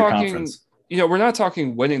not talking, we're not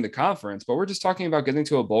talking winning the conference, but we're just talking about getting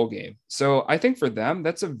to a bowl game. So I think for them,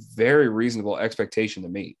 that's a very reasonable expectation to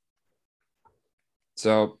meet.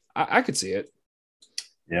 So I could see it.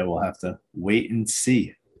 Yeah, we'll have to wait and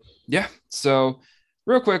see. Yeah. So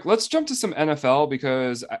real quick, let's jump to some NFL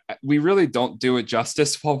because we really don't do it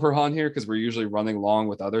justice while we're on here because we're usually running long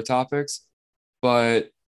with other topics. But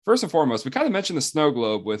first and foremost, we kind of mentioned the snow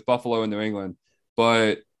globe with Buffalo and New England,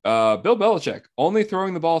 but Bill Belichick only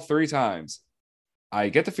throwing the ball 3 times. I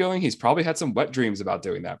get the feeling he's probably had some wet dreams about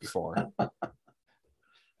doing that before. That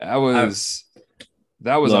I, was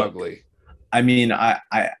look, ugly. I mean,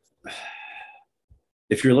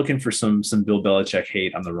 if you're looking for some Bill Belichick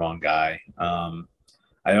hate, I'm the wrong guy.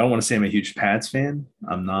 I don't want to say I'm a huge Pats fan.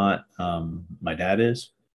 I'm not. My dad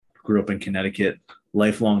is. Grew up in Connecticut,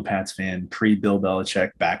 lifelong Pats fan, pre Bill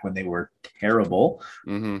Belichick, back when they were terrible.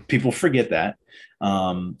 Mm-hmm. People forget that.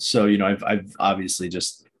 So I've obviously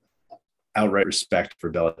just outright respect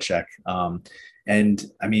for Belichick. And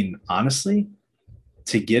I mean, honestly,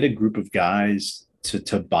 to get a group of guys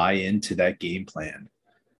to buy into that game plan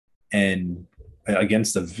and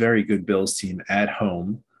against a very good Bills team at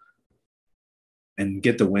home and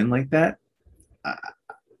get the win like that,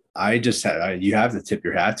 I just you have to tip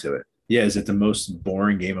your hat to it. Yeah, is it the most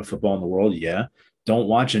boring game of football in the world? Yeah. Don't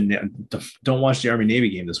watch the Army Navy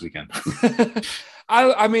game this weekend.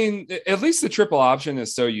 I mean, at least the triple option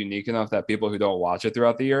is so unique enough that people who don't watch it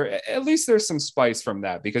throughout the year, at least there's some spice from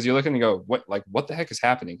that because you're looking to go, what the heck is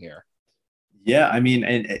happening here? Yeah, I mean,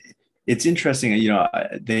 and it's interesting.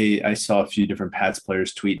 I saw a few different Pats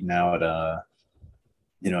players tweeting out,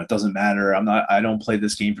 it doesn't matter. I don't play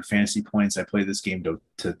this game for fantasy points. I play this game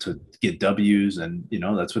to get W's, and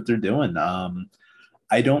that's what they're doing.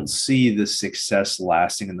 I don't see the success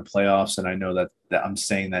lasting in the playoffs, and I know that I'm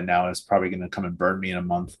saying that now, and it's probably going to come and burn me in a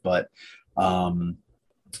month. But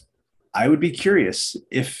I would be curious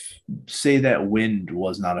if, say, that wind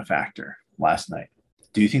was not a factor last night.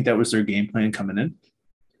 Do you think that was their game plan coming in,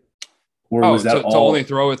 or Oh, was that to only all?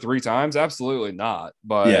 throw it 3 times? Absolutely not.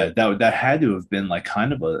 Yeah, But that had to have been like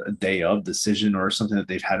kind of a day of decision or something that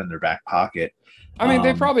they've had in their back pocket. I mean,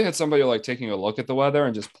 they probably had somebody like taking a look at the weather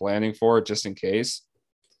and just planning for it just in case.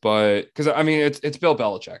 But because I mean, it's Bill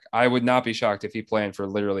Belichick. I would not be shocked if he planned for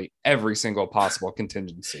literally every single possible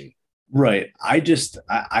contingency. Right. I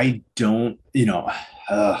don't,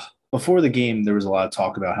 before the game, there was a lot of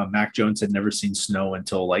talk about how Mac Jones had never seen snow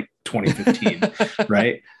until like 2015,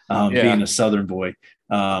 right? Being Yeah. a Southern boy.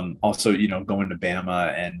 Also, going to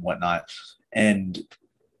Bama and whatnot. And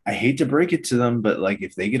I hate to break it to them, but like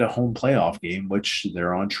if they get a home playoff game, which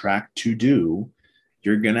they're on track to do,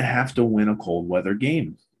 you're gonna have to win a cold weather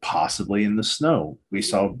game, possibly in the snow. We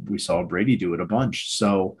saw Brady do it a bunch.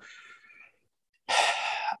 So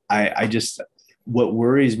I just what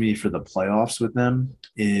worries me for the playoffs with them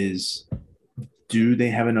is, do they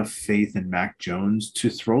have enough faith in Mac Jones to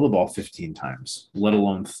throw the ball 15 times, let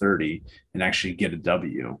alone 30, and actually get a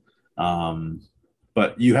W?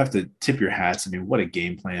 But you have to tip your hats. I mean, what a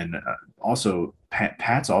game plan. Also,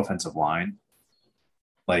 Pat's offensive line,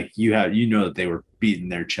 like that they were beating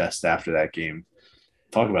their chest after that game.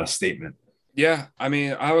 Talk about a statement. Yeah. I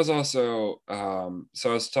mean, I was also so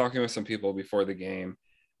I was talking with some people before the game,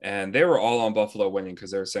 and they were all on Buffalo winning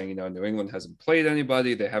because they were saying, New England hasn't played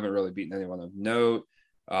anybody. They haven't really beaten anyone of note.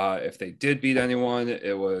 If they did beat anyone,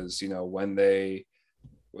 it was, when they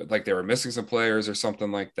like they were missing some players or something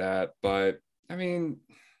like that. But I mean,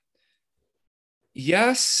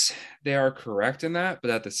 yes, they are correct in that.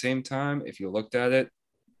 But at the same time, if you looked at it,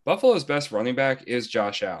 Buffalo's best running back is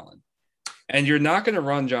Josh Allen. And you're not going to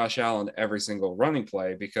run Josh Allen every single running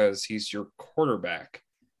play because he's your quarterback.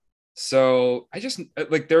 So I just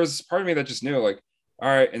like there's part of me that just knew like, all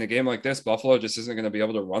right, in a game like this, Buffalo just isn't going to be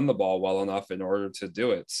able to run the ball well enough in order to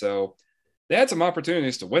do it. So they had some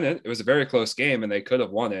opportunities to win it. It was a very close game and they could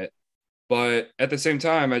have won it. But at the same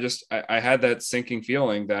time, I had that sinking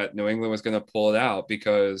feeling that New England was going to pull it out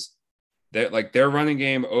because their running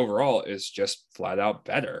game overall is just flat out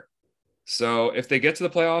better. So if they get to the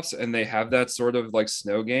playoffs and they have that sort of like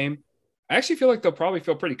snow game, I actually feel like they'll probably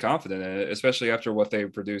feel pretty confident in it, especially after what they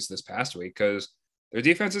produced this past week, because their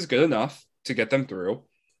defense is good enough to get them through,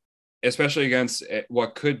 especially against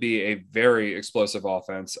what could be a very explosive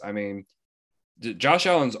offense. I mean, Josh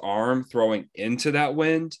Allen's arm throwing into that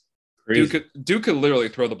wind, Crazy. Duke could literally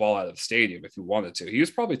throw the ball out of the stadium if he wanted to. He was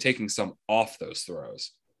probably taking some off those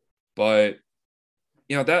throws, but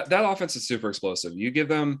that offense is super explosive. You give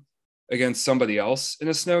them against somebody else in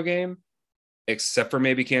a snow game, except for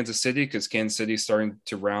maybe Kansas City, because Kansas City's starting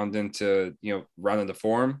to round into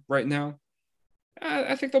form right now.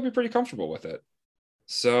 I think they'll be pretty comfortable with it.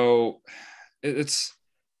 So it's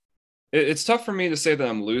tough for me to say that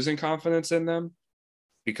I'm losing confidence in them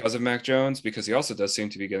because of Mac Jones, because he also does seem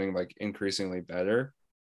to be getting like increasingly better.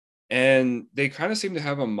 And they kind of seem to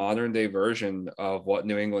have a modern day version of what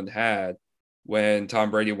New England had when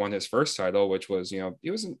Tom Brady won his first title, which was,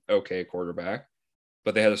 he was an okay quarterback,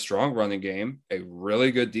 but they had a strong running game, a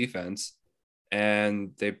really good defense,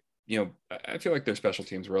 and they, I feel like their special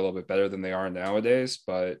teams were a little bit better than they are nowadays,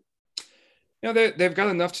 but they've got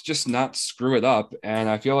enough to just not screw it up. And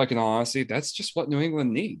I feel like, in all honesty, that's just what New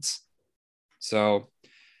England needs. So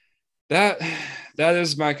that that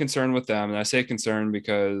is my concern with them. And I say concern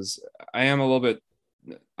because I'm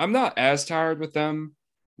not as tired with them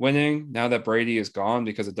winning now that Brady is gone,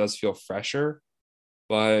 because it does feel fresher.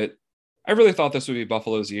 But I really thought this would be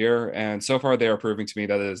Buffalo's year. And so far, they are proving to me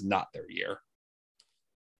that it is not their year.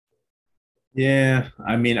 Yeah,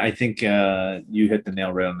 I mean, I think you hit the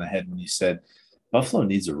nail right on the head when you said Buffalo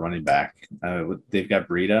needs a running back. They've got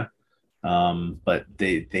Breida, but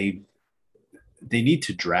they need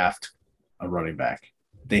to draft a running back.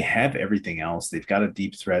 They have everything else. They've got a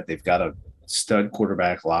deep threat. They've got a stud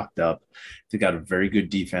quarterback locked up. They've got a very good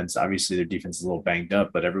defense. Obviously, their defense is a little banged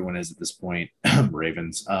up, but everyone is at this point.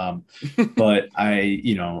 Ravens. But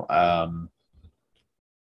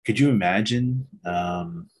could you imagine?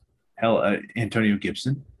 Antonio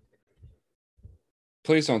Gibson.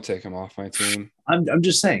 Please don't take him off my team. I'm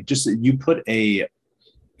just saying, just you put a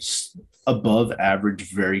above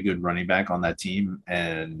average, very good running back on that team,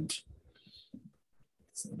 and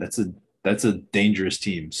that's a dangerous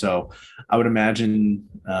team. So I would imagine.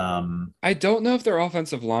 I don't know if their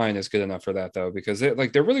offensive line is good enough for that, though, because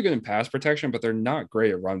they're really good in pass protection, but they're not great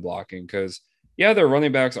at run blocking. Because their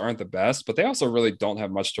running backs aren't the best, but they also really don't have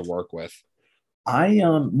much to work with. I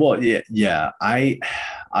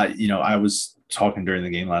was talking during the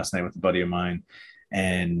game last night with a buddy of mine,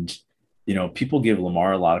 and people give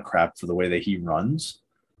Lamar a lot of crap for the way that he runs,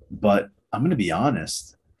 but I'm going to be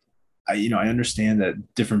honest. I understand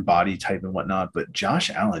that different body type and whatnot, but Josh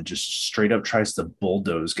Allen just straight up tries to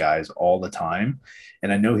bulldoze guys all the time.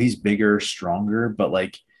 And I know he's bigger, stronger, but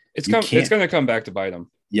like it's going to come back to bite him.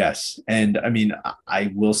 Yes. And I mean,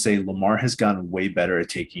 I will say Lamar has gotten way better at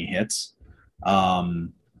taking hits.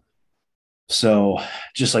 So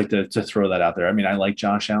just like to throw that out there. I mean, I like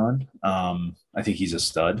Josh Allen. I think he's a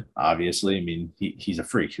stud, obviously. I mean, he's a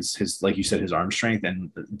freak. His like you said, his arm strength,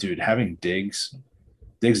 and dude, having Diggs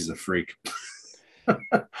is a freak.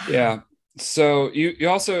 Yeah. So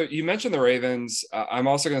you mentioned the Ravens. I'm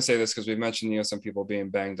also going to say this because we've mentioned, some people being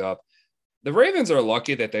banged up. The Ravens are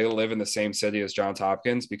lucky that they live in the same city as Johns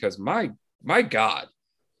Hopkins, because my God,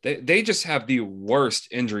 they just have the worst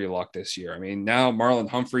injury luck this year. I mean, now Marlon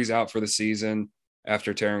Humphrey's out for the season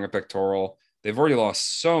after tearing a pectoral. They've already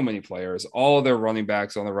lost so many players, all of their running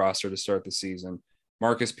backs on the roster to start the season.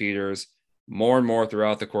 Marcus Peters, more and more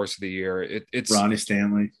throughout the course of the year. It's Ronnie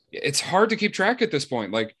Stanley. It's hard to keep track at this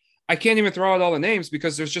point. Like, I can't even throw out all the names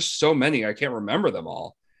because there's just so many. I can't remember them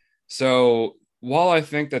all. So while I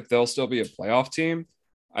think that they'll still be a playoff team,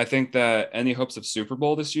 I think that any hopes of Super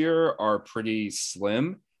Bowl this year are pretty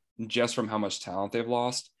slim, just from how much talent they've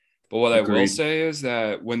lost. But what Agreed. I will say is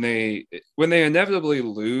that when they inevitably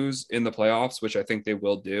lose in the playoffs, which I think they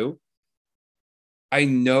will do, I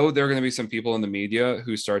know there are going to be some people in the media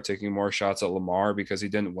who start taking more shots at Lamar because he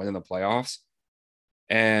didn't win in the playoffs.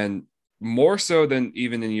 And more so than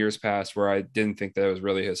even in years past where I didn't think that it was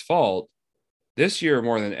really his fault, this year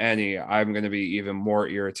more than any, I'm going to be even more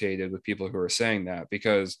irritated with people who are saying that,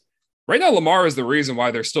 because right now Lamar is the reason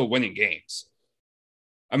why they're still winning games.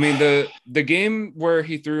 I mean, the game where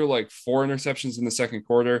he threw like 4 interceptions in the second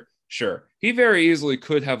quarter, sure, he very easily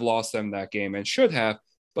could have lost them that game and should have,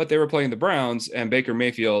 but they were playing the Browns, and Baker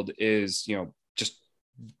Mayfield is, just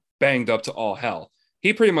banged up to all hell.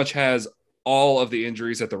 He pretty much has all of the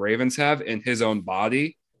injuries that the Ravens have in his own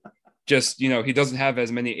body. Just, he doesn't have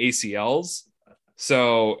as many ACLs.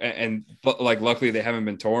 So, but like, luckily they haven't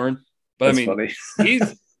been torn. But that's, I mean,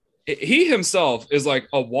 he himself is like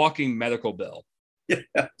a walking medical bill.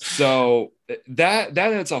 Yeah. So that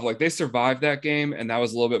in itself, like, they survived that game, and that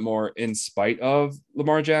was a little bit more in spite of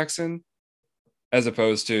Lamar Jackson as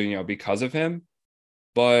opposed to, because of him.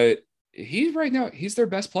 But right now, he's their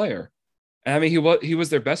best player. And I mean, he was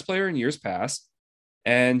their best player in years past,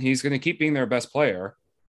 and he's going to keep being their best player.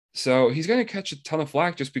 So he's going to catch a ton of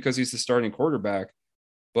flack just because he's the starting quarterback.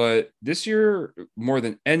 But this year, more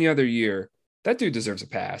than any other year, that dude deserves a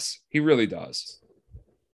pass. He really does.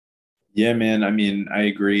 Yeah, man. I mean, I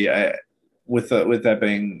agree. With that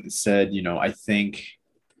being said, I think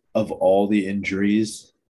of all the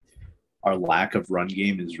injuries, our lack of run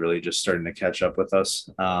game is really just starting to catch up with us.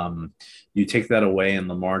 You take that away, and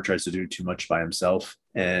Lamar tries to do too much by himself,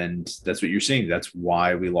 and that's what you're seeing. That's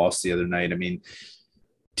why we lost the other night. I mean,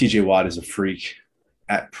 TJ Watt is a freak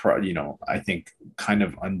I think kind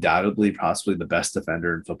of undoubtedly possibly the best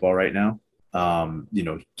defender in football right now.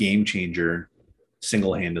 Game changer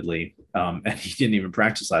single-handedly. And he didn't even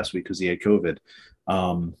practice last week because he had COVID.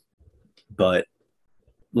 But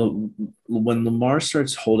when Lamar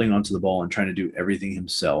starts holding onto the ball and trying to do everything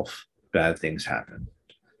himself, bad things happen.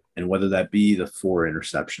 And whether that be the 4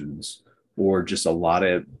 interceptions or just a lot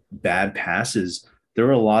of bad passes, there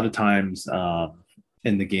were a lot of times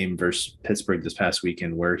in the game versus Pittsburgh this past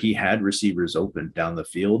weekend where he had receivers open down the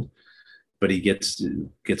field, but he gets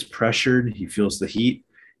pressured, he feels the heat,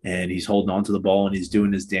 and he's holding on to the ball and he's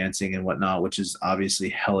doing his dancing and whatnot, which is obviously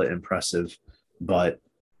hella impressive. But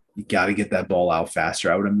you got to get that ball out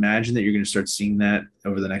faster. I would imagine that you're going to start seeing that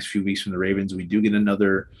over the next few weeks from the Ravens. We do get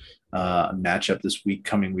another matchup this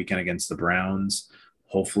coming weekend against the Browns.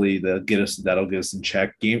 Hopefully, that'll get us in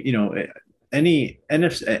check. Game, any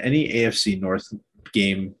AFC North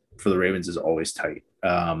game for the Ravens is always tight.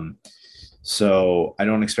 So I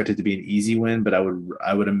don't expect it to be an easy win, but I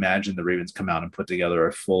would imagine the Ravens come out and put together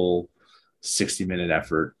a full 60-minute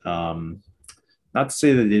effort. Not to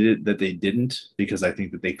say that they didn't, because I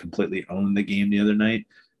think that they completely owned the game the other night,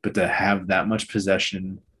 but to have that much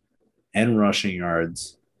possession and rushing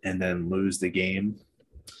yards and then lose the game.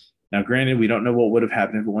 Now, granted, we don't know what would have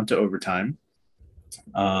happened if it went to overtime.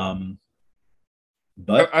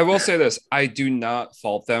 But I will say this. I do not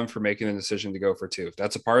fault them for making the decision to go for 2. If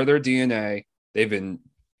that's a part of their DNA, they've been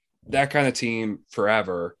that kind of team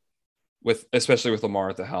forever, especially with Lamar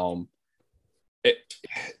at the helm.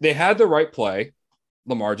 They had the right play.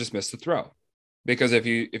 Lamar just missed the throw. Because if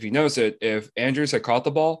you notice it, if Andrews had caught the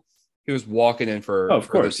ball, he was walking in for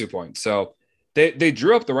the 2 points. So they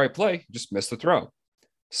drew up the right play, just missed the throw.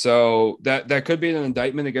 So that could be an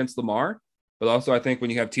indictment against Lamar. But also, I think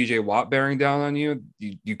when you have TJ Watt bearing down on you,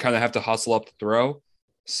 you kind of have to hustle up the throw.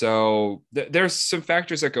 So there's some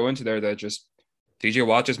factors that go into there that just TJ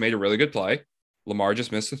Watt just made a really good play. Lamar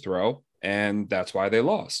just missed the throw, and that's why they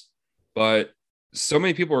lost. But so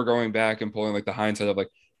many people are going back and pulling like the hindsight of like,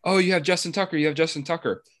 oh, you have Justin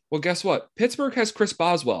Tucker. Well, guess what? Pittsburgh has Chris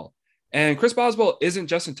Boswell, and Chris Boswell isn't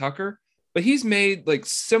Justin Tucker, but he's made like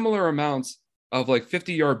similar amounts of like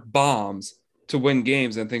 50-yard bombs to win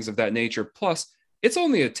games and things of that nature. Plus, it's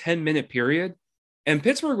only a 10-minute period, and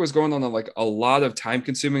Pittsburgh was going on a lot of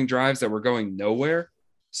time-consuming drives that were going nowhere.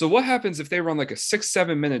 So what happens if they run like a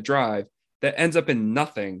 6-7 minute drive that ends up in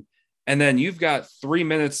nothing, and then you've got 3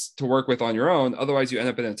 minutes to work with on your own? Otherwise, you end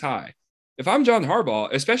up in a tie. If I'm John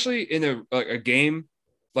Harbaugh, especially in a game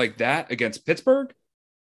like that against Pittsburgh,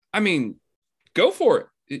 I mean, go for it.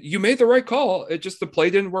 You made the right call. It just the play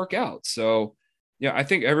didn't work out. So yeah, I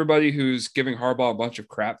think everybody who's giving Harbaugh a bunch of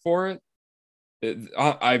crap for it,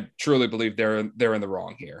 I truly believe they're in the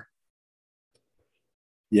wrong here.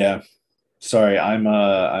 Yeah, sorry,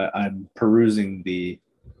 I'm perusing the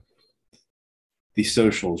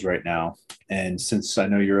socials right now, and since I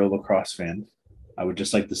know you're a lacrosse fan, I would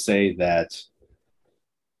just like to say that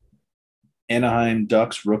Anaheim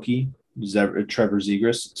Ducks rookie Trevor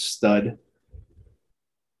Zegras, stud,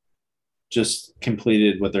 just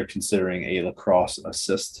completed what they're considering a lacrosse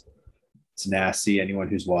assist. It's nasty. Anyone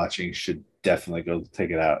who's watching should definitely go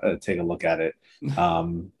take a look at it.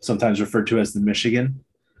 Sometimes referred to as the Michigan.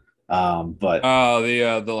 But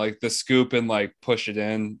the scoop and like push it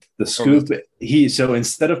in. The scoop. So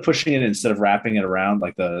instead of pushing it, instead of wrapping it around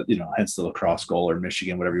like hence the lacrosse goal or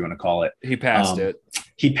Michigan, whatever you want to call it. He passed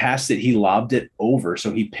it. He lobbed it over.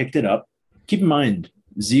 So he picked it up. Keep in mind,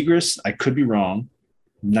 Zegras, I could be wrong,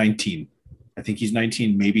 19. I think he's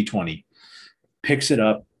 19, maybe 20. Picks it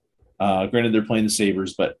up. Granted, they're playing the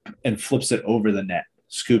Sabres, and flips it over the net.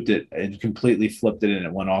 Scooped it and completely flipped it, and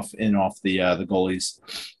it went off the goalie's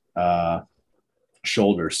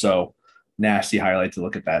shoulder. So nasty highlight to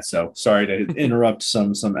look at that. So sorry to interrupt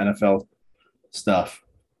some NFL stuff.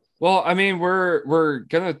 Well, I mean, we're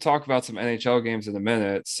gonna talk about some NHL games in a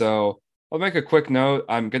minute, so I'll make a quick note.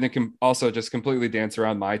 I'm gonna also just completely dance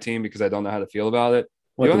around my team because I don't know how to feel about it.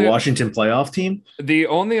 What, the Washington playoff team? The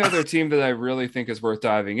only other team that I really think is worth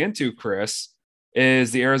diving into, Chris,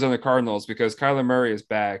 is the Arizona Cardinals, because Kyler Murray is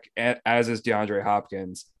back, as is DeAndre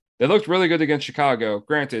Hopkins. They looked really good against Chicago.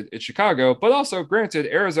 Granted, it's Chicago, but also granted,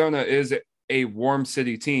 Arizona is a warm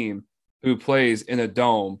city team who plays in a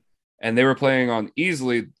dome, and they were playing on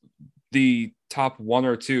easily the top 1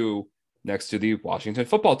 or 2 next to the Washington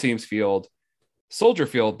football team's field, Soldier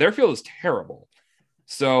Field. Their field is terrible.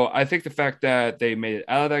 So I think the fact that they made it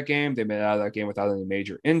out of that game, without any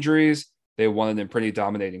major injuries, they won it in pretty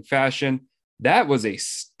dominating fashion. That was a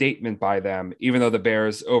statement by them, even though the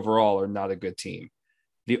Bears overall are not a good team.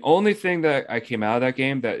 The only thing that I came out of that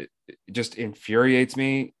game that just infuriates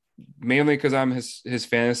me, mainly because I'm his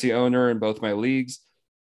fantasy owner in both my leagues,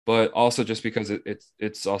 but also just because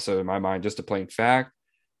it's also in my mind just a plain fact.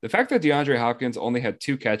 The fact that DeAndre Hopkins only had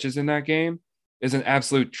 2 catches in that game is an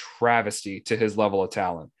absolute travesty to his level of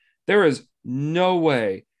talent. There is no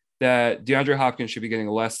way that DeAndre Hopkins should be getting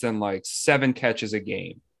less than like 7 catches a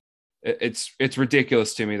game. It's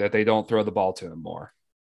ridiculous to me that they don't throw the ball to him more.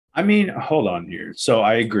 I mean, hold on here. So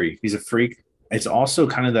I agree. He's a freak. It's also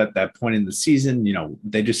kind of that point in the season,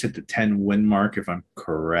 they just hit the 10 win mark, if I'm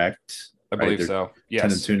correct. I believe so.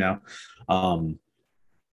 Yes. 10-2 now.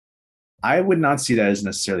 I would not see that as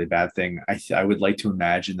necessarily a bad thing. I would like to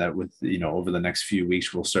imagine that with, over the next few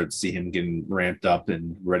weeks, we'll start to see him getting ramped up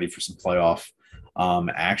and ready for some playoff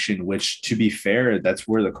action, which, to be fair, that's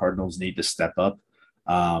where the Cardinals need to step up.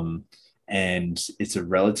 And it's a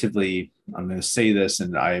relatively, I'm going to say this,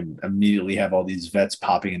 and I immediately have all these vets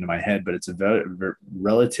popping into my head, but it's a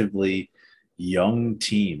relatively young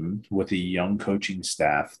team with a young coaching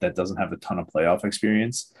staff that doesn't have a ton of playoff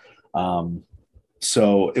experience.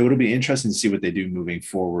 So it would be interesting to see what they do moving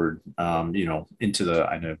forward, into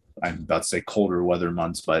I know I'm about to say colder weather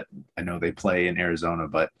months, but I know they play in Arizona,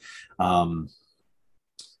 but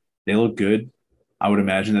they look good. I would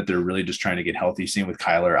imagine that they're really just trying to get healthy. Same with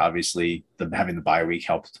Kyler, obviously having the bye week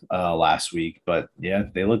helped last week, but yeah,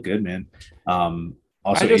 they look good, man.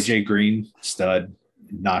 Also AJ Green, stud,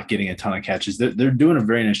 not getting a ton of catches. They're doing a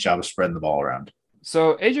very nice job of spreading the ball around.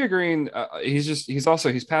 So AJ Green,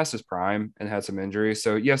 he's past his prime and had some injuries.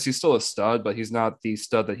 So yes, he's still a stud, but he's not the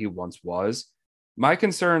stud that he once was. My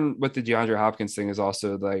concern with the DeAndre Hopkins thing is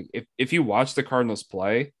also like if you watch the Cardinals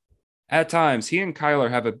play, at times he and Kyler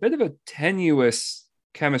have a bit of a tenuous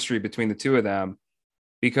chemistry between the two of them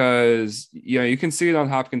because you can see it on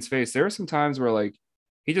Hopkins' face. There are some times where like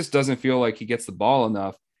he just doesn't feel like he gets the ball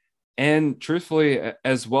enough. And truthfully,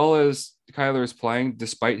 as well as Kyler is playing,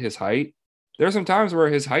 despite his height, there are some times where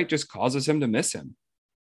his height just causes him to miss him.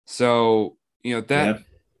 So,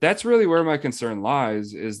 that's really where my concern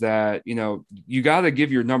lies is that, you got to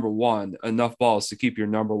give your number one enough balls to keep your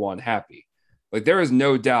number one happy. Like there is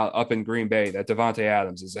no doubt up in Green Bay that Davante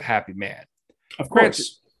Adams is a happy man. Of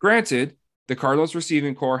course. Granted, the Cardinals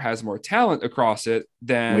receiving core has more talent across it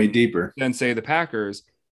than way deeper than say the Packers.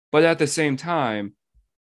 But at the same time,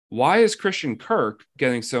 why is Christian Kirk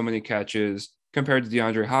getting so many catches compared to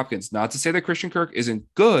DeAndre Hopkins? Not to say that Christian Kirk isn't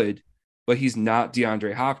good, but he's not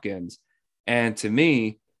DeAndre Hopkins. And to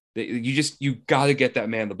me, you got to get that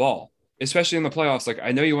man the ball, especially in the playoffs. Like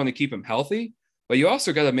I know you want to keep him healthy, but you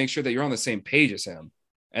also got to make sure that you're on the same page as him.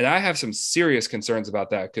 And I have some serious concerns about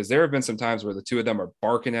that because there have been some times where the two of them are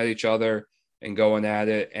barking at each other and going at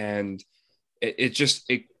it. And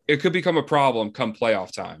it could become a problem come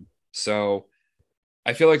playoff time. So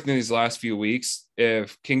I feel like in these last few weeks,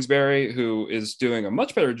 if Kingsbury, who is doing a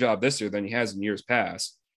much better job this year than he has in years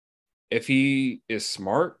past, if he is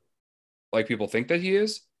smart, like people think that he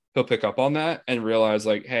is, he'll pick up on that and realize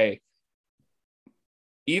like, hey,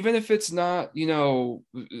 even if it's not,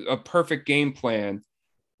 a perfect game plan,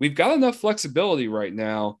 we've got enough flexibility right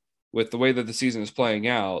now with the way that the season is playing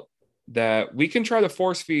out that we can try to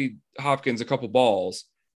force feed Hopkins a couple balls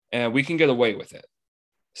and we can get away with it.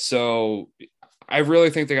 So I really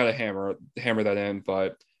think they got to hammer that in,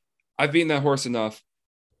 but I've beaten that horse enough.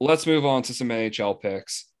 Let's move on to some NHL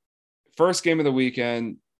picks. First game of the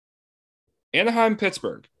weekend, Anaheim,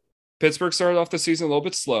 Pittsburgh. Pittsburgh started off the season a little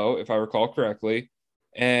bit slow, if I recall correctly.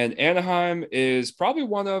 And Anaheim is probably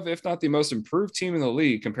one of, if not the most improved team in the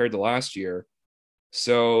league compared to last year.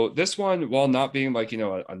 So this one, while not being like,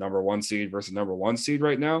 a number one seed versus number one seed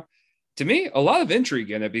right now, to me, a lot of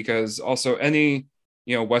intrigue in it because also any,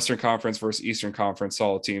 Western Conference versus Eastern Conference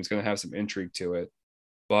solid team is going to have some intrigue to it.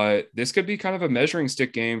 But this could be kind of a measuring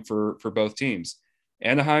stick game for both teams.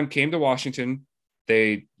 Anaheim came to Washington.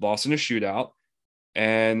 They lost in a shootout.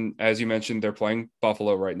 And as you mentioned, they're playing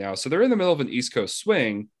Buffalo right now. So they're in the middle of an East Coast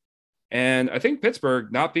swing. And I think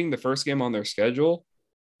Pittsburgh, not being the first game on their schedule,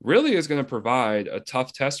 really is going to provide a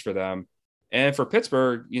tough test for them. And for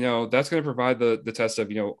Pittsburgh, that's going to provide the test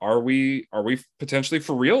of, are we potentially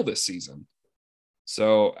for real this season?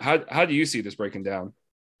 So how do you see this breaking down?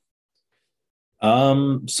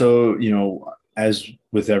 So, as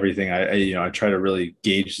with everything, I try to really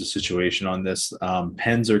gauge the situation on this.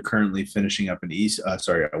 Pens are currently finishing up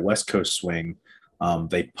a West Coast swing.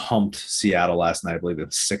 They pumped Seattle last night. I believe it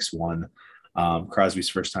was 6-1. Crosby's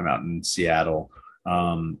first time out in Seattle.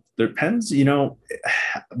 Their Pens,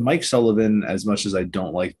 Mike Sullivan, as much as I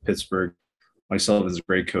don't like Pittsburgh, Mike Sullivan's a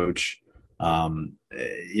great coach.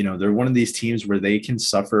 They're one of these teams where they can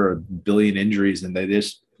suffer a billion injuries and they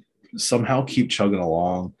just somehow keep chugging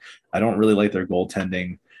along. I don't really like their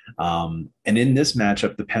goaltending. And in this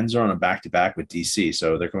matchup, the Pens are on a back-to-back with DC.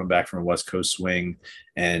 So they're coming back from a West Coast swing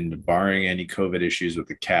and barring any COVID issues with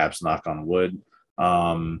the Caps, knock on wood,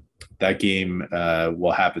 That game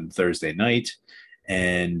will happen Thursday night,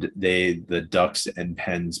 and the Ducks and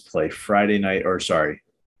Pens play Friday night. Or sorry,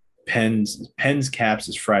 Pens Caps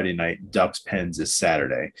is Friday night. Ducks Pens is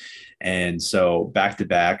Saturday, and so back to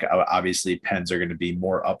back. Obviously, Pens are going to be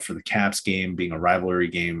more up for the Caps game, being a rivalry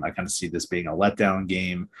game. I kind of see this being a letdown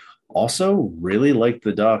game. Also, really like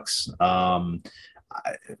the Ducks.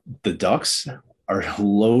 The Ducks are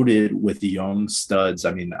loaded with young studs.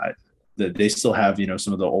 I mean, they still have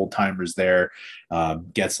some of the old timers there.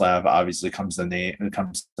 Getzlav obviously comes to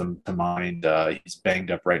mind. He's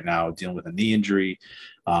banged up right now, dealing with a knee injury.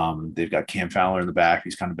 They've got Cam Fowler in the back.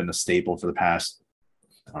 He's kind of been a staple for the past,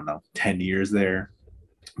 I don't know, 10 years there.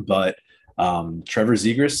 But Trevor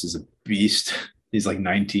Zegras is a beast. He's like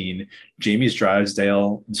 19. Jamie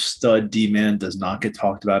Drysdale, stud D-man, does not get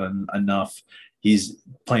talked about enough. He's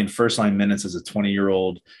playing first line minutes as a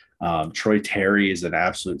 20-year-old. Troy Terry is an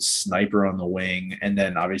absolute sniper on the wing. And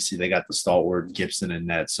then obviously they got the stalwart Gibson in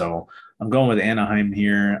net. So I'm going with Anaheim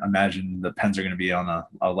here. Imagine the Pens are going to be on a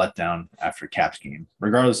letdown after Caps game,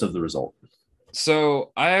 regardless of the result.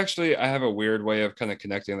 So I have a weird way of kind of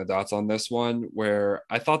connecting the dots on this one, where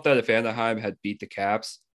I thought that if Anaheim had beat the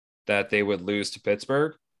Caps, that they would lose to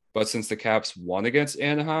Pittsburgh. But since the Caps won against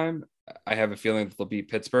Anaheim, I have a feeling that they'll beat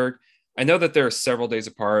Pittsburgh. I know that they're several days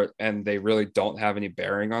apart and they really don't have any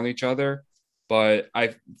bearing on each other. But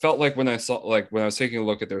I felt like when I was taking a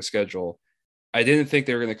look at their schedule, I didn't think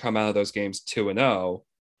they were going to come out of those games 2-0,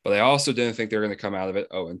 but I also didn't think they were going to come out of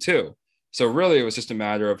it 0-2. So really, it was just a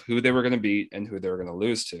matter of who they were going to beat and who they were going to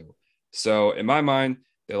lose to. So in my mind,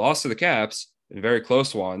 they lost to the Caps, a very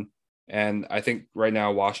close one. And I think right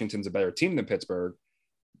now Washington's a better team than Pittsburgh,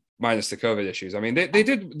 minus the COVID issues. I mean, they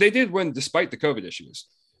did win despite the COVID issues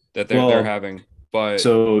that they're having. But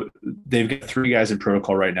so they've got 3 guys in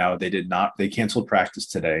protocol right now. They canceled practice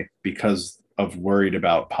today because of worried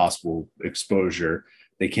about possible exposure.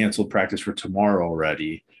 They canceled practice for tomorrow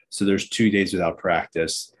already. So there's 2 days without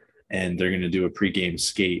practice, and they're going to do a pregame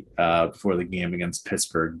skate before the game against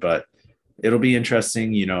Pittsburgh. But it'll be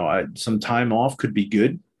interesting. Some time off could be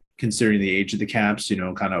good considering the age of the Caps,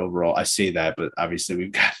 kind of overall. I say that, but obviously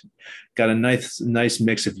we've got a nice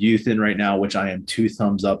mix of youth in right now, which I am 2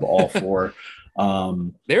 thumbs up all for.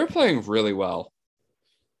 They were playing really well.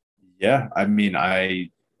 Yeah. I mean,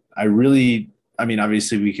 obviously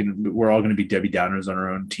we're all going to be Debbie Downers on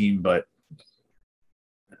our own team, but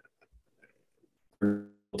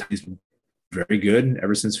he's been very good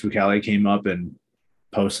ever since Fucale came up and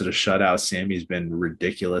posted a shutout. Sammy's been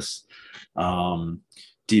ridiculous.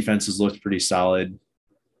 Defense has looked pretty solid.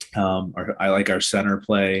 I like our center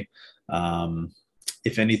play.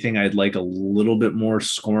 If anything, I'd like a little bit more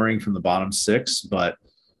scoring from the bottom 6, but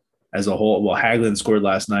as a whole, Hagelin scored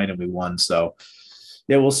last night and we won. So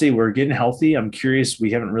yeah, we'll see. We're getting healthy. I'm curious.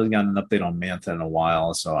 We haven't really gotten an update on Mantha in a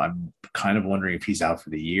while. So I'm kind of wondering if he's out for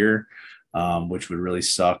the year, which would really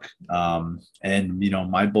suck. And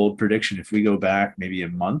my bold prediction, if we go back maybe a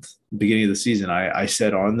month, beginning of the season, I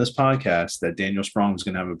said on this podcast that Daniel Sprong was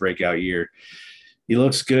going to have a breakout year. He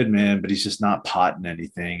looks good, man, but he's just not potting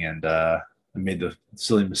anything. And I made the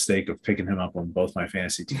silly mistake of picking him up on both my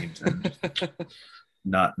fantasy teams, and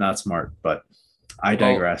not smart, but I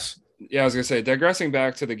digress. Yeah, I was gonna say, digressing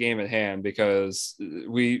back to the game at hand, because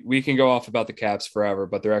we can go off about the Caps forever,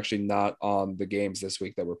 but they're actually not on the games this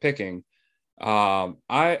week that we're picking. I'm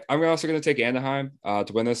also gonna take Anaheim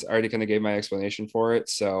to win this. I already kind of gave my explanation for it.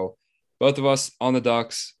 So both of us on the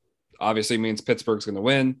Ducks obviously means Pittsburgh's gonna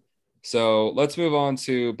win. So let's move on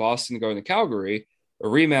to Boston going to Calgary, a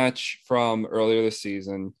rematch from earlier this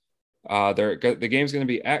season. The game's going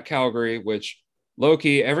to be at Calgary, which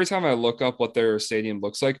low-key, every time I look up what their stadium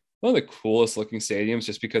looks like, one of the coolest looking stadiums,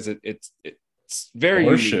 just because it's very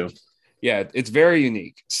unique. Yeah, it's very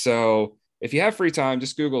unique. So if you have free time,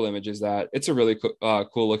 just Google images that. It's a really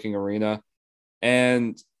cool looking arena.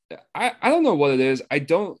 And I don't know what it is. I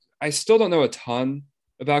still don't know a ton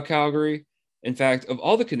about Calgary. In fact, of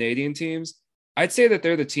all the Canadian teams, I'd say that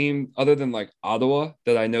they're the team, other than like Ottawa,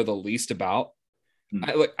 that I know the least about.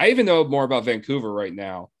 I even know more about Vancouver right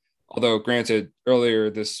now. Although, granted,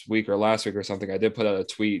 earlier this week or last week or something, I did put out a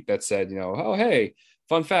tweet that said, oh, hey,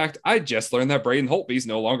 fun fact, I just learned that Braden Holtby's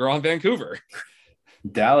no longer on Vancouver.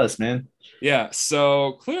 Dallas, man. Yeah,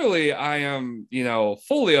 so clearly I am,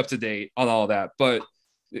 fully up to date on all that. But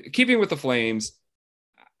keeping with the Flames,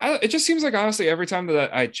 it just seems like, honestly, every time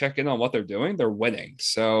that I check in on what they're doing, they're winning.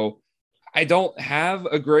 So I don't have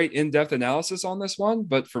a great in-depth analysis on this one,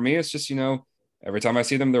 but for me, it's just, every time I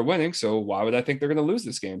see them, they're winning. So why would I think they're going to lose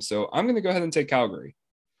this game? So I'm going to go ahead and take Calgary.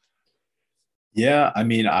 Yeah, I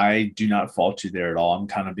mean, I do not fault you there at all. I'm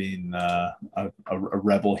kind of being a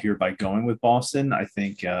rebel here by going with Boston. I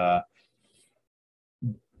think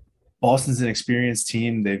Boston's an experienced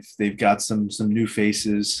team. They've got some new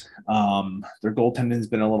faces. Their goaltending's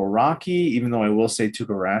been a little rocky, even though I will say Tuukka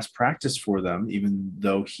Rask practiced for them, even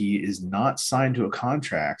though he is not signed to a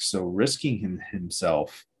contract. So risking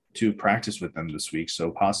himself to practice with them this week.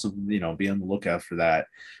 So possibly, be on the lookout for that.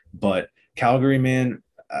 But Calgary, man,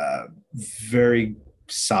 very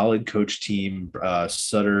solid coach team.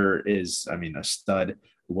 Sutter is, I mean, a stud,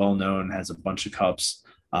 well known, has a bunch of cups.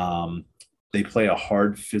 They play a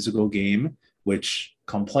hard physical game, which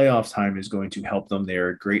come playoff time is going to help them. They're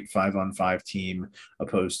a great 5-on-5 team,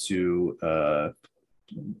 opposed to the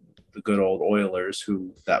good old Oilers,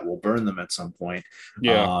 who that will burn them at some point,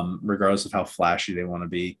 Yeah. regardless of how flashy they want to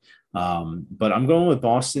be. But I'm going with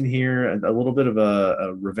Boston here. A little bit of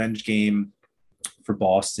a revenge game for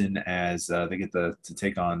Boston as they get to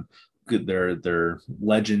take on their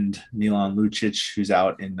legend Milan Lucic, who's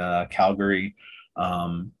out in Calgary.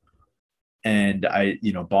 And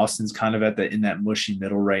Boston's kind of in that mushy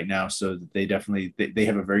middle right now, so they definitely they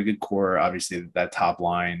have a very good core. Obviously, that top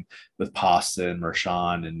line with Pasta and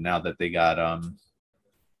Marchand, and now that they got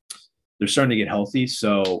they're starting to get healthy.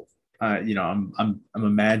 So I'm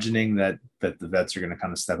imagining that the vets are going to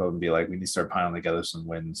kind of step up and be like, we need to start piling together some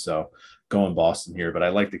wins. So going Boston here, but I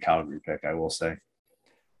like the Calgary pick, I will say.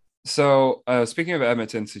 So speaking of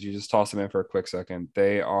Edmonton, since you just toss them in for a quick second,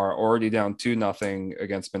 they are already down 2-0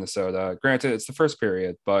 against Minnesota. Granted, it's the first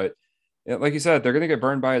period, but like you said, they're going to get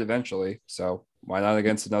burned by it eventually. So why not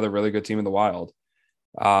against another really good team in the Wild?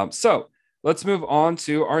 So let's move on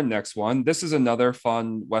to our next one. This is another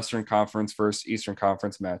fun Western Conference versus Eastern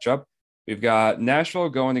Conference matchup. We've got Nashville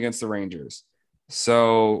going against the Rangers.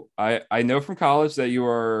 So I know from college that you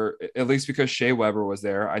are, at least because Shea Weber was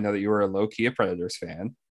there, I know that you were a low key a Predators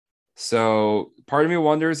fan. So part of me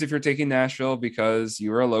wonders if you're taking Nashville because you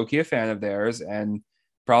were a low key a fan of theirs and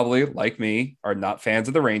probably, like me, are not fans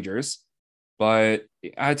of the Rangers. But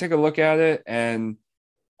I take a look at it, and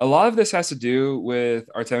a lot of this has to do with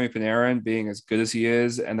Artemi Panarin being as good as he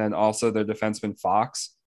is, and then also their defenseman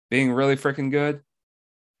Fox being really freaking good.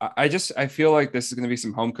 I feel like this is going to be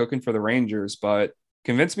some home cooking for the Rangers, but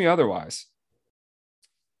convince me otherwise.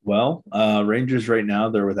 Well, Rangers right now,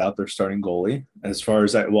 they're without their starting goalie. As far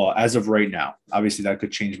as that, well, as of right now, obviously that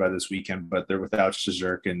could change by this weekend, but they're without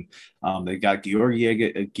Shazirkin. They got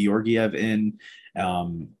Georgiev in.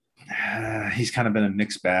 Um, he's kind of been a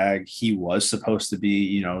mixed bag. He was supposed to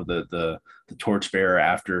be, the torchbearer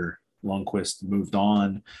after Lundqvist moved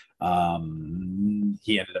on.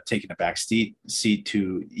 He ended up taking a back seat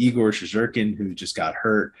to Igor Shazirkin, who just got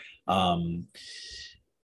hurt. On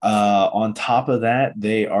top of that,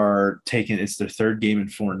 they are taking it's their third game in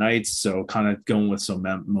 4 nights, so kind of going with some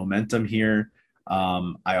momentum here.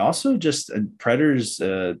 I also just Predators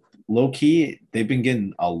low key, they've been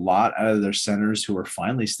getting a lot out of their centers who are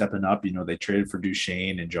finally stepping up. They traded for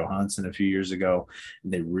Duchesne and Johansson a few years ago,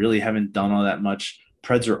 and they really haven't done all that much.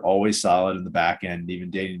 Preds are always solid in the back end, even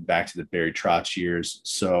dating back to the Barry Trotz years.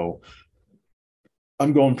 So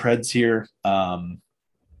I'm going Preds here.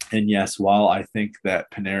 And yes, while I think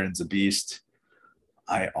that Panarin's a beast,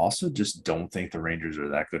 I also just don't think the Rangers are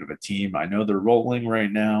that good of a team. I know they're rolling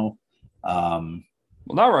right now. Um,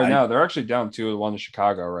 Well, not right I now. They're actually down 2-1 to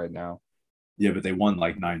Chicago right now. Yeah, but they won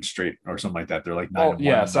like 9 straight or something like that. They're like nine Well, and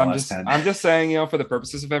one in yes, the last 10. I'm just saying, for the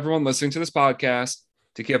purposes of everyone listening to this podcast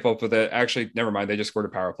to keep up with it. Actually, never mind. They just scored a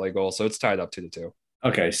power play goal, so it's tied up 2-2.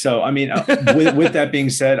 Okay, so I mean, with that being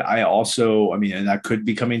said, I mean, and that could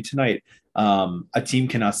be coming tonight. A team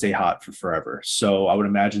cannot stay hot for forever, so I would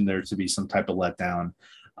imagine there to be some type of letdown.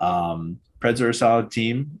 Preds are a solid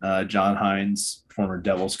team. John Hines, former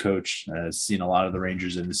Devils coach, has seen a lot of the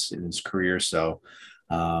Rangers in his career, so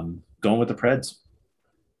going with the Preds.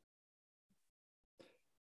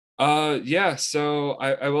 Yeah. So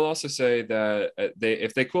I will also say that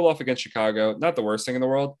if they cool off against Chicago, not the worst thing in the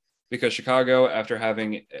world, because Chicago, after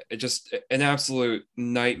having just an absolute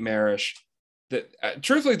nightmarish, that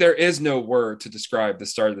truthfully there is no word to describe the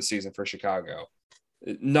start of the season for Chicago.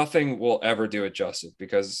 Nothing will ever do it justice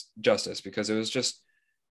because it was just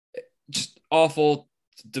awful,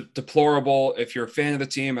 deplorable. If you're a fan of the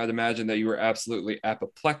team, I'd imagine that you were absolutely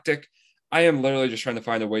apoplectic. I am literally just trying to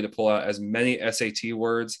find a way to pull out as many SAT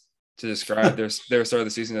words to describe their start of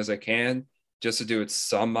the season as I can, just to do it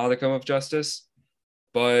some modicum of justice.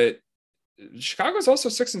 But Chicago's also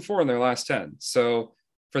 6-4 in their last 10. So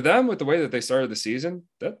for them, with the way that they started the season,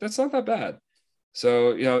 that's not that bad.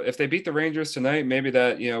 So, if they beat the Rangers tonight, maybe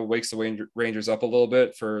that, wakes the Rangers up a little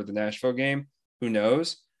bit for the Nashville game. Who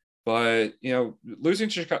knows? But, losing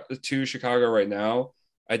to Chicago right now,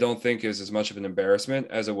 I don't think is as much of an embarrassment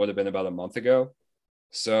as it would have been about a month ago.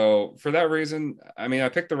 So for that reason, I mean, I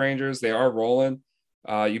picked the Rangers. They are rolling.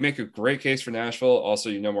 You make a great case for Nashville. Also,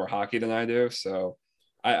 you know more hockey than I do. So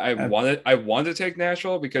I wanted to take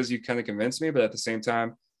Nashville because you kind of convinced me, but at the same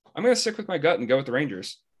time, I'm going to stick with my gut and go with the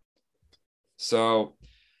Rangers. So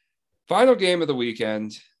final game of the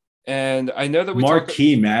weekend. And I know that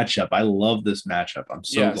marquee matchup. I love this matchup. I'm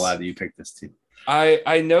so glad that you picked this team.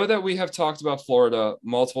 I know that we have talked about Florida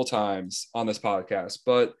multiple times on this podcast,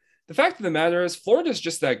 but the fact of the matter is Florida's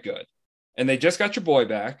just that good. And they just got your boy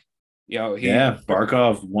back.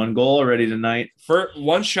 Barkov, 1 goal already tonight. For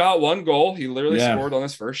 1 shot, 1 goal. He literally scored on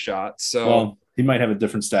his first shot. So he might have a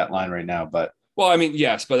different stat line right now, but I mean,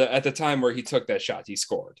 yes, but at the time where he took that shot, he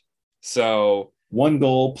scored. So 1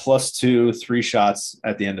 goal plus 2, 3 shots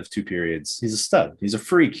at the end of 2 periods. He's a stud. He's a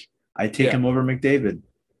freak. I take him over McDavid.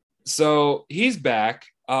 So he's back.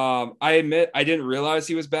 I admit I didn't realize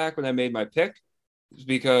he was back when I made my pick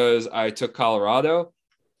because I took Colorado.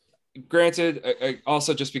 Granted,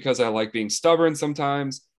 also just because I like being stubborn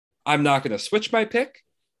sometimes, I'm not going to switch my pick.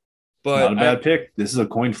 But not a bad pick. This is a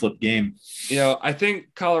coin flip game. I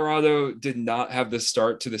think Colorado did not have the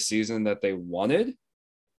start to the season that they wanted,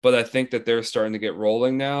 but I think that they're starting to get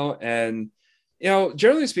rolling now. And,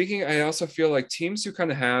 generally speaking, I also feel like teams who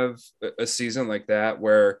kind of have a season like that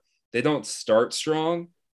where they don't start strong,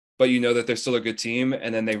 but that they're still a good team,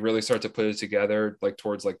 and then they really start to put it together like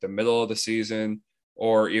towards like the middle of the season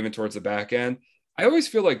or even towards the back end. I always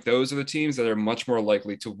feel like those are the teams that are much more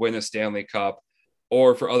likely to win a Stanley Cup,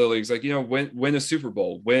 or for other leagues, like, win a Super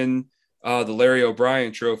Bowl, win the Larry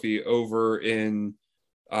O'Brien trophy over in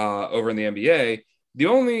the NBA. The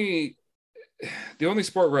only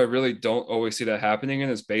sport where I really don't always see that happening in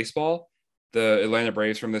is baseball. The Atlanta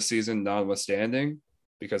Braves from this season, notwithstanding,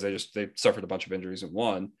 because they suffered a bunch of injuries and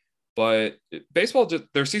won. But baseball,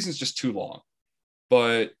 their season's just too long.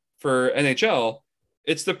 But for NHL,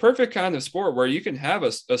 it's the perfect kind of sport where you can have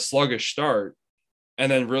a sluggish start and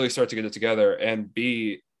then really start to get it together and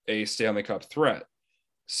be a Stanley Cup threat.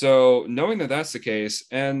 So knowing that that's the case,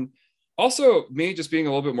 and also me just being a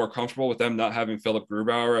little bit more comfortable with them not having Philip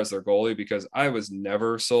Grubauer as their goalie, because I was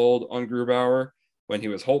never sold on Grubauer when he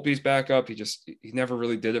was Holtby's backup. He never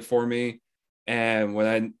really did it for me. And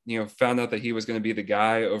when I found out that he was going to be the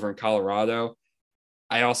guy over in Colorado,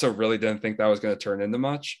 I also really didn't think that was going to turn into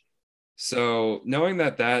much. So knowing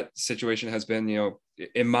that situation has been,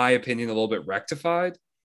 in my opinion, a little bit rectified,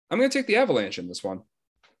 I'm going to take the Avalanche in this one.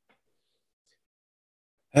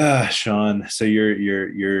 Sean, so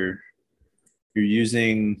you're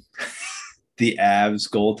using the Avs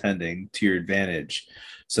goaltending to your advantage.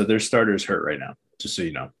 So their starter's hurt right now, just so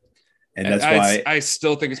you know. And that's why I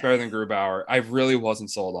still think it's better than Grubauer. I really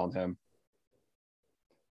wasn't sold on him.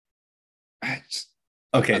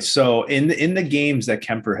 So in the games that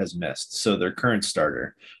Kemper has missed, so their current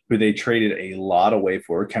starter, who they traded a lot away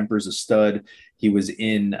for, Kemper's a stud. He was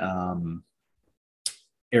in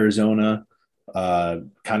Arizona, had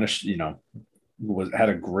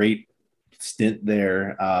a great stint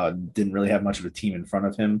there. Didn't really have much of a team in front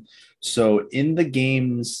of him. So in the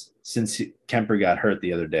games since Kemper got hurt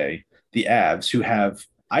the other day, the Avs, who have,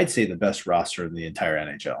 I'd say, the best roster in the entire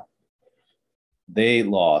NHL, they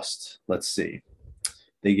lost, let's see,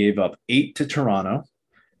 they gave up 8 to Toronto.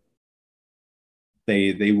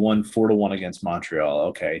 They won 4-1 against Montreal.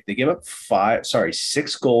 Okay. They gave up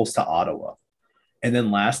 6 goals to Ottawa. And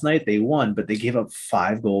then last night they won, but they gave up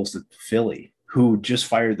 5 goals to Philly, who just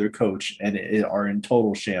fired their coach and are in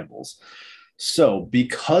total shambles. So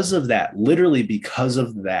because of that, literally because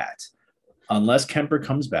of that, unless Kemper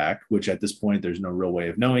comes back, which at this point there's no real way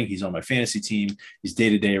of knowing, he's on my fantasy team. He's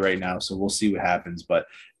day-to-day right now, so we'll see what happens. But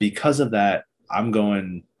because of that, I'm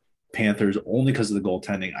going Panthers only because of the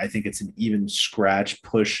goaltending. I think it's an even scratch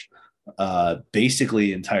push,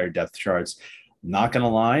 basically entire depth charts. Not going to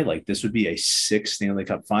lie, like this would be a 6 Stanley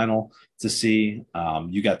Cup final to see.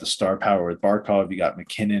 You got the star power with Barkov. You got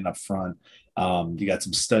McKinnon up front. You got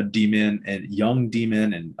some stud D-men and young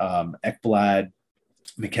D-men and Ekblad,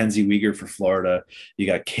 Mackenzie Weegar for Florida. You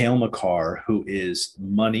got Cale Makar, who is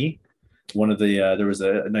money. One of the there was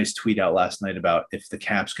a nice tweet out last night about if the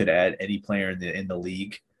Caps could add any player in the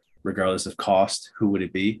league, regardless of cost, who would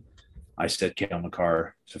it be? I said Cale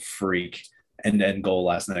Makar. It's a freak. And then goal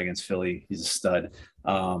last night against Philly. He's a stud.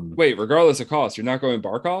 Wait, regardless of cost, you're not going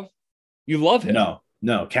Barkov? You love him.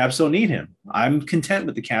 No, Caps don't need him. I'm content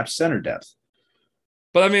with the Caps center depth.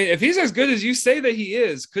 But I mean, if he's as good as you say that he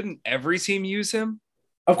is, couldn't every team use him?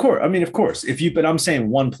 Of course. I mean, of course. But I'm saying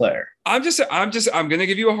one player. I'm gonna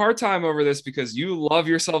give you a hard time over this because you love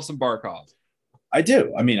yourself some Barkov. I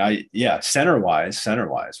do. I mean, yeah, center wise,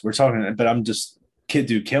 we're talking, but I'm just kid,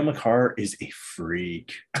 dude. Cale Makar is a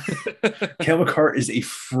freak. Cale Makar is a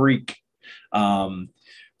freak. Um,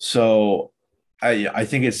 so I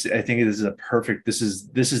think it is a perfect. This is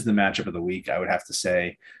the matchup of the week. I would have to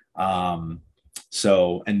say. And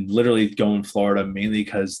literally going Florida mainly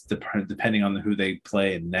because depending on who they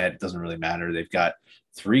play in net, it doesn't really matter. They've got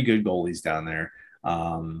three good goalies down there.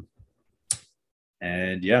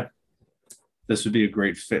 And yeah, this would be a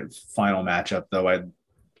great final matchup, though.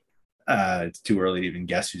 It's too early to even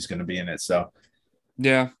guess who's going to be in it. So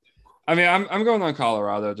Yeah. I mean, I'm going on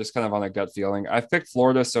Colorado just kind of on a gut feeling. I've picked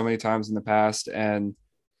Florida so many times in the past. And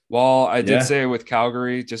while I did yeah, say with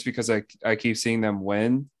Calgary, just because I keep seeing them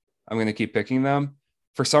win, I'm going to keep picking them.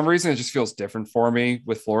 For some reason, it just feels different for me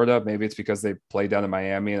with Florida. Maybe it's because they play down in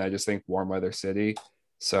Miami and I just think warm weather city.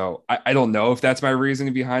 So I don't know if that's my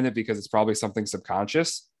reasoning behind it because it's probably something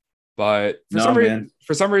subconscious. But no, man,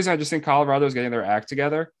 for some reason, I just think Colorado is getting their act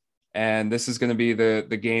together. And this is going to be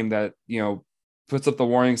the game that, puts up the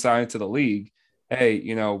warning sign to the league. Hey,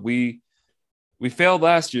 we failed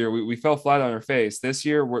last year. We fell flat on our face. This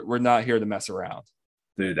year, we're not here to mess around.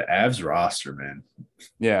 dude, the Avs roster, man,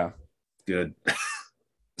 Yeah. good.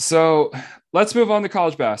 So let's move on to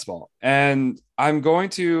college basketball. And I'm going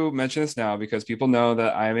to mention this now because people know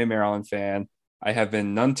that I am a Maryland fan. I have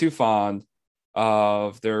been none too fond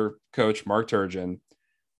of their coach, Mark Turgeon.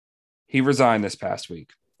 He resigned this past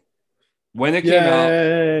week. When it came out,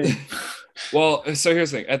 Yay! well, so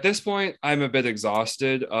here's the thing. At this point, I'm a bit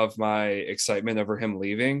exhausted of my excitement over him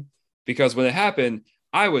leaving because when it happened,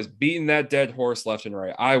 I was beating that dead horse left and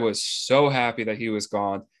right. I was so happy that he was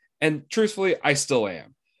gone. And truthfully, I still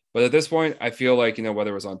am. But at this point, I feel like,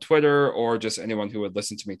 whether it was on Twitter or just anyone who would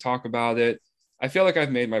listen to me talk about it, I feel like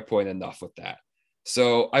I've made my point enough with that.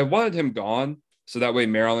 So I wanted him gone so that way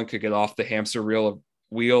Maryland could get off the hamster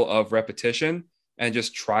wheel of repetition and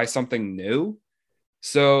just try something new.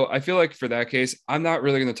 So I feel like for that case, I'm not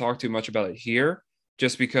really going to talk too much about it here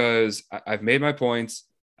just because I've made my points.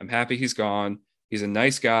 I'm happy he's gone. He's a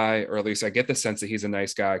nice guy, or at least I get the sense that he's a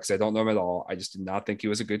nice guy because I don't know him at all. I just did not think he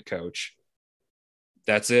was a good coach.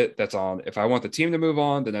 That's it. That's on. If I want the team to move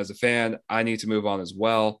on, then as a fan, I need to move on as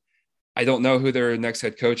well. I don't know who their next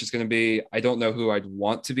head coach is going to be. I don't know who I'd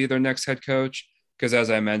want to be their next head coach because, as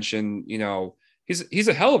I mentioned, he's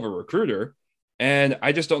a hell of a recruiter, and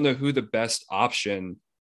I just don't know who the best option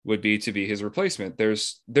would be to be his replacement.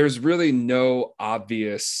 There's really no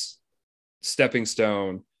obvious stepping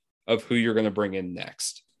stone of who you're going to bring in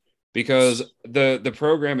next because the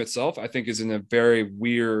program itself I think is in a very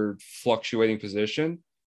weird fluctuating position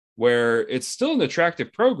where it's still an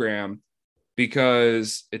attractive program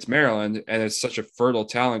because it's Maryland and it's such a fertile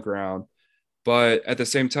talent ground. But at the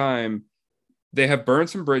same time, they have burned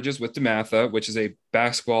some bridges with DeMatha, which is a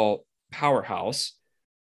basketball powerhouse.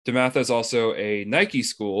 DeMatha is also a Nike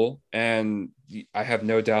school, and I have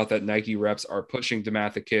no doubt that Nike reps are pushing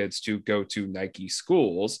DeMatha kids to go to Nike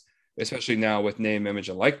schools, especially now with name, image,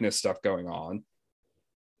 and likeness stuff going on.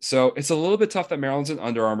 So it's a little bit tough that Maryland's an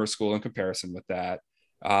Under Armour school in comparison with that.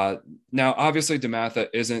 Now, obviously, DeMatha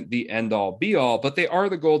isn't the end all be all, but they are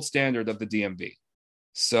the gold standard of the DMV.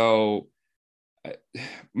 So,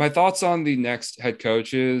 my thoughts on the next head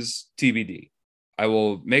coach is TBD. I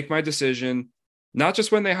will make my decision not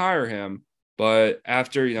just when they hire him, but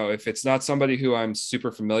after, if it's not somebody who I'm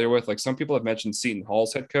super familiar with, like some people have mentioned Seton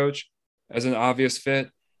Hall's head coach as an obvious fit.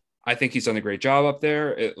 I think he's done a great job up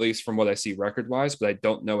there, at least from what I see record wise, but I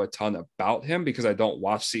don't know a ton about him because I don't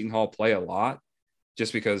watch Seton Hall play a lot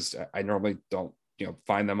just because I normally don't,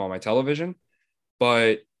 find them on my television.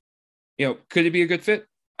 But, could it be a good fit?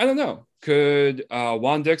 I don't know. Could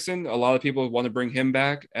Juan Dixon, a lot of people want to bring him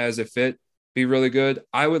back as a fit, be really good?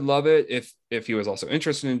 I would love it if he was also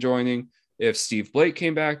interested in joining. If Steve Blake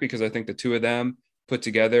came back, because I think the two of them put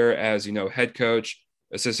together as, head coach,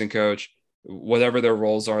 assistant coach, whatever their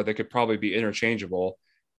roles are, they could probably be interchangeable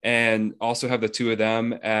and also have the two of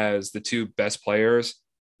them as the two best players,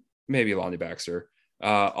 maybe Lonnie Baxter,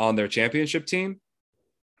 on their championship team.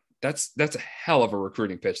 That's a hell of a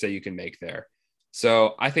recruiting pitch that you can make there.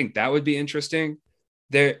 So I think that would be interesting.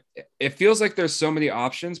 It feels like there's so many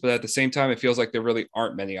options, but at the same time, it feels like there really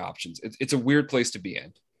aren't many options. It's a weird place to be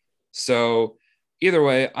in. So either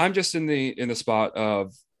way, I'm just in the spot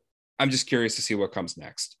of I'm just curious to see what comes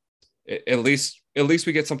next. At least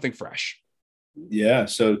we get something fresh. Yeah.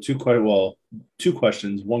 So two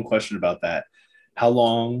questions. One question about that. How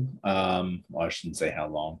long? Well, I shouldn't say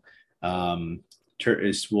how long.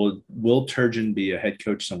 Will Turgeon be a head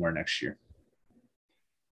coach somewhere next year?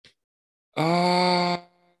 Uh,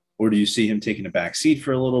 Or do you see him taking a back seat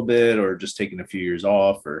for a little bit, or just taking a few years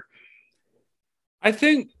off? Or I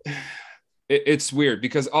think it's weird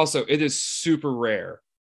because also it is super rare,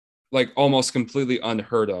 like almost completely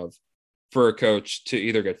unheard of for a coach to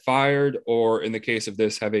either get fired or, in the case of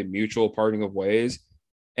this, have a mutual parting of ways.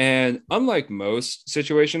 And unlike most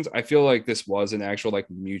situations, I feel like this was an actual like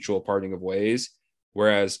mutual parting of ways.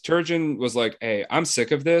 Whereas Turgeon was like, "Hey, I'm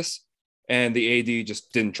sick of this," and the AD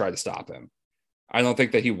just didn't try to stop him. I don't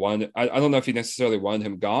think that he won. I don't know if he necessarily wanted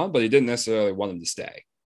him gone, but he didn't necessarily want him to stay.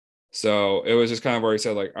 So it was just kind of where he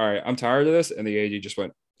said, like, "All right, I'm tired of this," and the AD just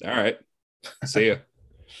went, "All right, see ya."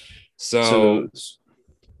 so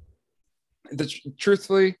So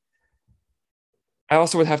truthfully, I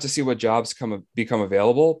also would have to see what jobs become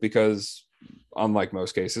available because, unlike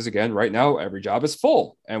most cases, again, right now every job is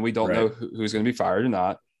full and we don't know right. who's going to be fired or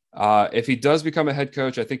not. If he does become a head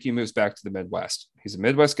coach, I think he moves back to the Midwest. He's a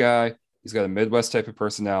Midwest guy. He's got a Midwest type of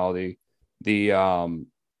personality. The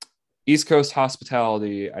East Coast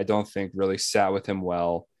hospitality, I don't think really sat with him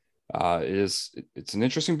well. It's an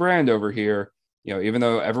interesting brand over here. You know, even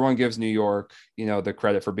though everyone gives New York, you know, the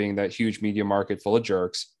credit for being that huge media market full of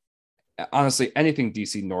jerks, honestly, anything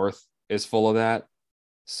DC North is full of that.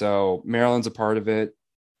 So Maryland's a part of it.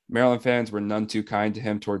 Maryland fans were none too kind to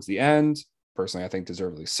him towards the end. Personally, I think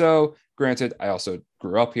deservedly so. Granted, I also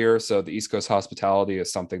grew up here, so the East Coast hospitality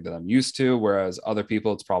is something that I'm used to, whereas other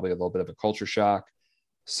people, it's probably a little bit of a culture shock.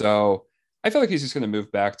 So I feel like he's just going to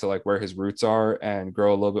move back to like where his roots are and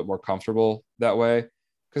grow a little bit more comfortable that way.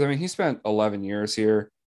 Because I mean, he spent 11 years here,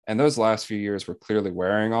 and those last few years were clearly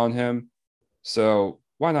wearing on him. So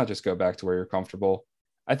why not just go back to where you're comfortable?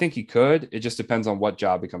 I think he could. It just depends on what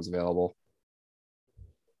job becomes available.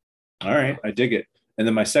 All right, I dig it. And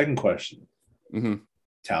then my second question, Mm-hmm.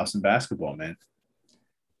 Towson basketball, man.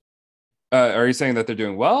 Are you saying that they're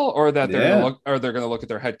doing well, or that Yeah. they're going to look at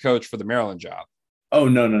their head coach for the Maryland job? Oh,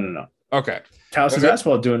 no, no, no, no. Okay, Towson okay.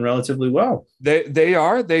 basketball doing relatively well.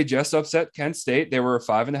 They just upset Kent State. They were a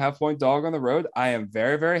 5.5 point dog on the road. I am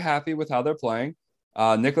very very happy with how they're playing.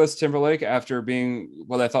 Nicholas Timberlake, after being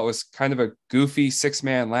what I thought was kind of a goofy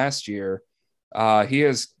six-man last year, he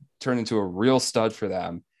has turned into a real stud for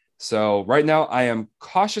them. So right now, I am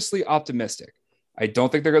cautiously optimistic. I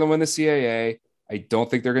don't think they're going to win the CAA. I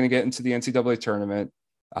don't think they're going to get into the NCAA tournament.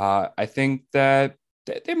 I think that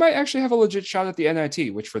they might actually have a legit shot at the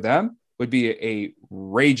NIT, which for them would be a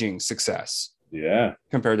raging success Yeah.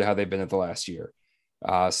 compared to how they've been at the last year.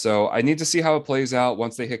 So I need to see how it plays out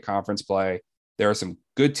once they hit conference play. There are some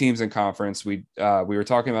good teams in conference. We were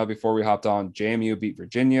talking about before we hopped on. JMU beat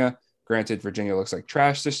Virginia. Granted, Virginia looks like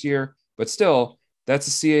trash this year, but still, that's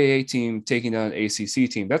a CAA team taking down an ACC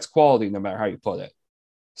team. That's quality, no matter how you put it.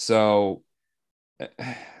 So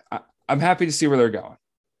I'm happy to see where they're going.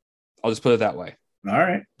 I'll just put it that way. All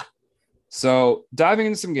right. So diving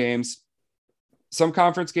into some games, some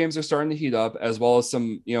conference games are starting to heat up, as well as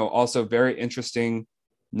some, also very interesting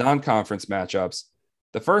non-conference matchups.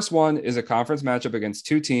 The first one is a conference matchup against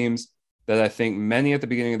two teams that I think many at the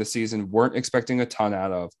beginning of the season weren't expecting a ton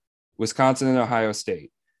out of: Wisconsin and Ohio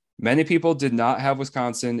State. Many people did not have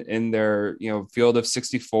Wisconsin in their, field of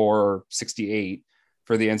 64 or 68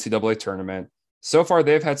 for the NCAA tournament. So far,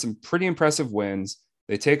 they've had some pretty impressive wins.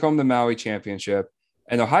 They take home the Maui championship.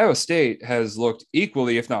 And Ohio State has looked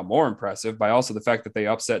equally, if not more impressive, by also the fact that they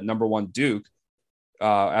upset number one Duke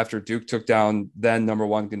after Duke took down then number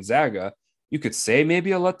one Gonzaga. You could say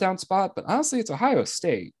maybe a letdown spot, but honestly, it's Ohio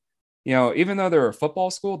State. Even though they're a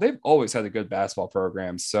football school, they've always had a good basketball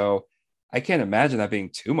program. So I can't imagine that being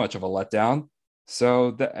too much of a letdown.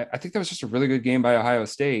 So I think that was just a really good game by Ohio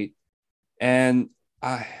State. And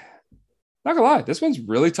I, not gonna lie, this one's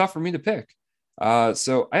really tough for me to pick.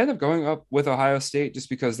 So I ended up going up with Ohio State just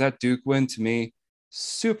because that Duke win to me,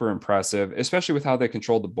 super impressive, especially with how they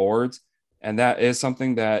controlled the boards. And that is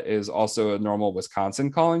something that is also a normal Wisconsin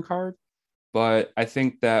calling card. But I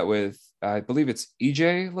think that I believe it's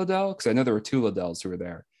EJ Liddell, because I know there were two Liddells who were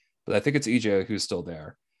there, but I think it's EJ who's still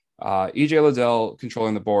there. EJ Liddell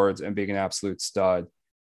controlling the boards and being an absolute stud.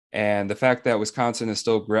 And the fact that Wisconsin is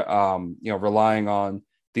still, relying on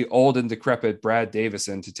the old and decrepit Brad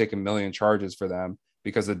Davison to take a million charges for them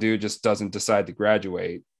because the dude just doesn't decide to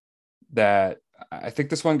graduate, that I think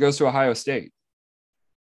this one goes to Ohio State.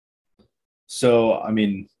 So, I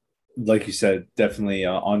mean, like you said, definitely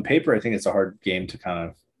on paper, I think it's a hard game to kind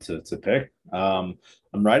of to pick. I'm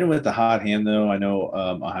riding with the hot hand, though. I know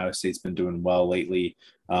Ohio State's been doing well lately,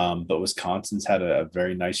 but Wisconsin's had a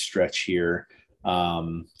very nice stretch here.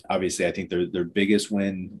 Obviously, I think their biggest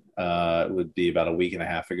win would be about a week and a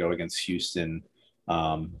half ago against Houston,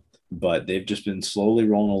 um, but they've just been slowly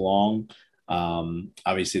rolling along.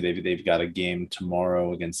 Obviously, they've got a game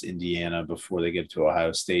tomorrow against Indiana before they get to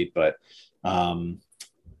Ohio State, but um,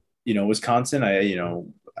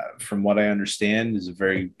 Wisconsin, from what I understand, is a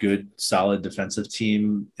very good, solid defensive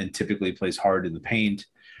team and typically plays hard in the paint.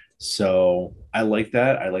 So I like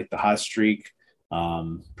that. I like the hot streak.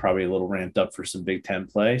 Probably a little ramped up for some Big Ten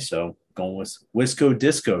play. So going with Wisco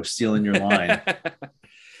Disco stealing your line.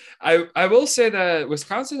 I will say that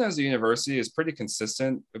Wisconsin as a university is pretty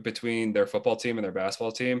consistent between their football team and their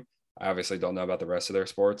basketball team. I obviously don't know about the rest of their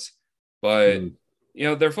sports, but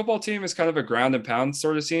Mm. their football team is kind of a ground and pound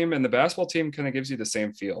sort of team, and the basketball team kind of gives you the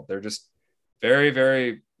same feel. They're just very,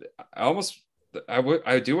 very almost.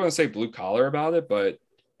 I do want to say blue collar about it, but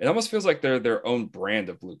it almost feels like they're their own brand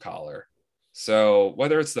of blue collar. So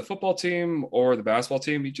whether it's the football team or the basketball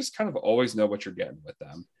team, you just kind of always know what you're getting with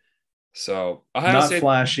them. So Ohio Not State,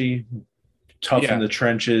 flashy, tough in yeah, the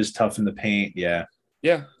trenches, tough in the paint. Yeah.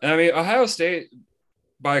 yeah. And I mean, Ohio State,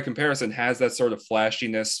 by comparison, has that sort of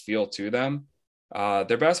flashiness feel to them.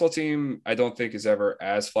 Their basketball team, I don't think, is ever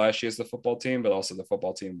as flashy as the football team, but also the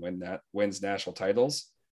football team wins national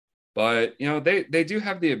titles. But they do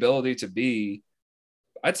have the ability to be,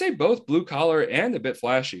 I'd say, both blue collar and a bit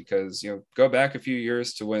flashy. Because go back a few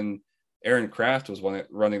years to when Aaron Kraft was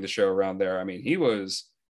running the show around there. I mean, he was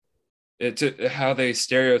how they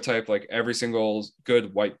stereotype like every single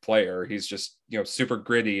good white player. He's just super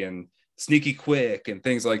gritty and sneaky quick and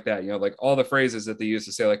things like that. Like all the phrases that they used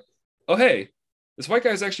to say, like, "Oh hey, this white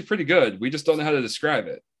guy is actually pretty good. We just don't know how to describe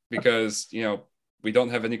it because we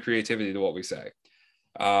don't have any creativity to what we say."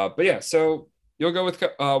 But yeah, so you'll go with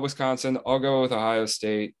Wisconsin. I'll go with Ohio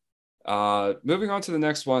State. Moving on to the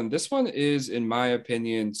next one. This one is, in my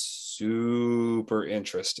opinion, super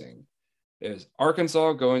interesting. Is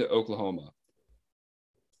Arkansas going to Oklahoma?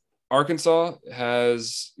 Arkansas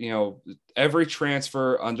has, every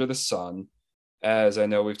transfer under the sun, as I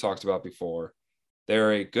know we've talked about before.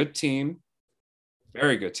 They're a good team,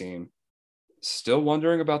 very good team. Still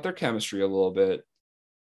wondering about their chemistry a little bit,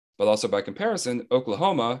 but also by comparison,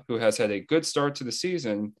 Oklahoma, who has had a good start to the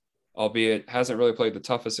season, albeit hasn't really played the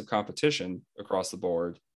toughest of competition across the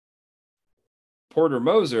board. Porter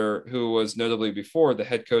Moser, who was notably before the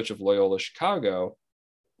head coach of Loyola Chicago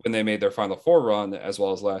when they made their Final Four run, as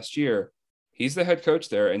well as last year, he's the head coach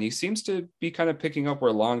there, and he seems to be kind of picking up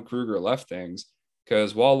where Lon Kruger left things.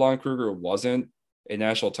 Because while Lon Kruger wasn't a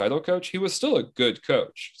national title coach, he was still a good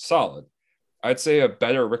coach, solid. I'd say a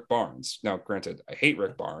better Rick Barnes. Now, granted, I hate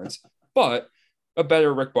Rick Barnes, but a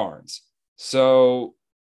better Rick Barnes. So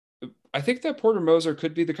I think that Porter Moser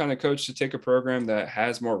could be the kind of coach to take a program that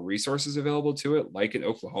has more resources available to it, like in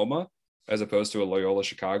Oklahoma, as opposed to a Loyola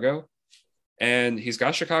Chicago. And he's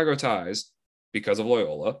got Chicago ties because of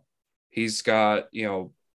Loyola. He's got,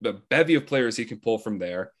 a bevy of players he can pull from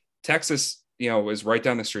there. Texas, is right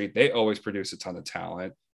down the street. They always produce a ton of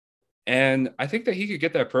talent. And I think that he could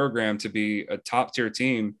get that program to be a top tier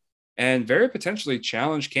team and very potentially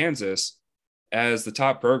challenge Kansas as the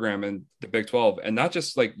top program in the Big 12, and not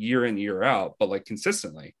just like year in, year out, but like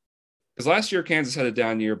consistently. Because last year, Kansas had a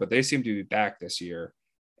down year, but they seem to be back this year.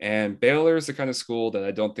 And Baylor is the kind of school that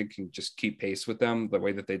I don't think can just keep pace with them the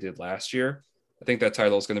way that they did last year. I think that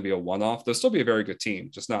title is going to be a one off. They'll still be a very good team,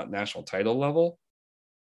 just not national title level.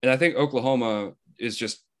 And I think Oklahoma is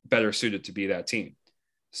just better suited to be that team.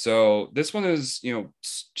 So this one is,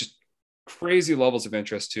 just crazy levels of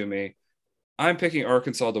interest to me. I'm picking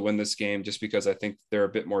Arkansas to win this game just because I think they're a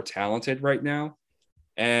bit more talented right now.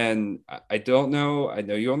 And I don't know. I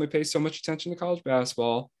know you only pay so much attention to college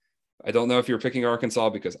basketball. I don't know if you're picking Arkansas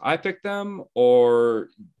because I picked them or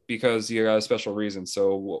because you got a special reason.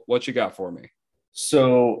 So what you got for me?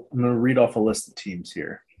 So I'm going to read off a list of teams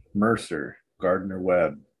here: Mercer, Gardner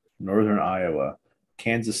Webb, Northern Iowa,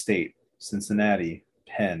 Kansas State, Cincinnati,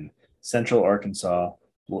 Penn, Central Arkansas,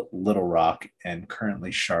 Little Rock, and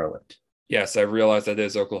currently Charlotte. Yes, I realize that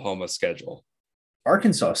is Oklahoma's schedule.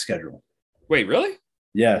 Arkansas schedule. Wait, really?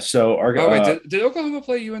 Yeah. So Oh, wait, did Oklahoma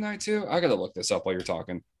play UNI too? I got to look this up while you're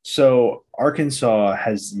talking. So Arkansas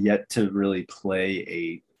has yet to really play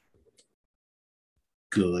a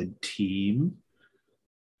good team.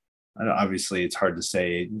 I know obviously it's hard to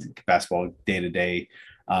say basketball day to day,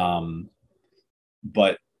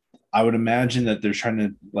 but I would imagine that they're trying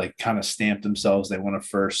to like kind of stamp themselves. They want to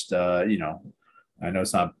first, I know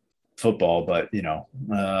it's not football, but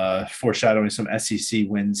foreshadowing some SEC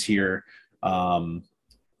wins here.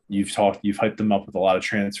 You've hyped them up with a lot of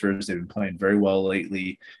transfers. They've been playing very well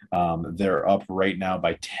lately. They're up right now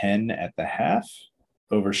by 10 at the half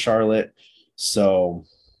over Charlotte. So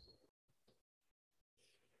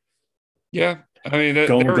Yeah, I mean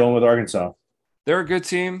going with Arkansas. they're a good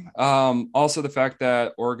team. Also the fact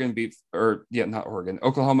that not Oregon,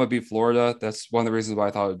 Oklahoma beat Florida. That's one of the reasons why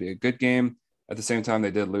I thought it would be a good game. At the same time,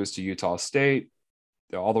 they did lose to Utah State.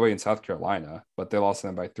 They're all the way in South Carolina, but they lost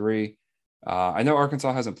them by 3. I know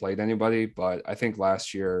Arkansas hasn't played anybody, but I think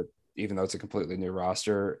last year, even though it's a completely new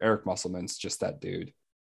roster, Eric Musselman's just that dude.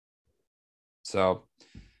 So,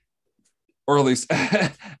 or at least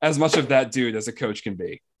as much of that dude as a coach can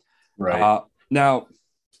be. Right. Now,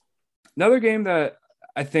 another game that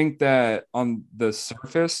I think that on the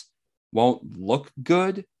surface won't look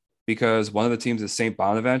good because one of the teams is St.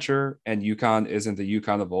 Bonaventure and UConn isn't the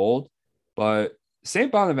UConn of old, but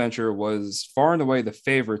St. Bonaventure was far and away the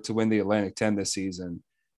favorite to win the Atlantic 10 this season.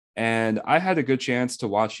 And I had a good chance to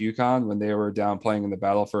watch UConn when they were down playing in the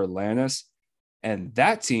Battle for Atlantis. And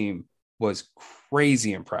that team was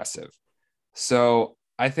crazy impressive. So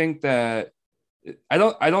I think that I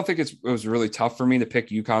don't think it was really tough for me to pick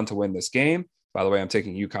UConn to win this game. By the way, I'm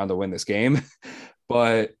taking UConn to win this game,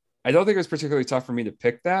 but I don't think it was particularly tough for me to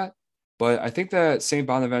pick that. But I think that St.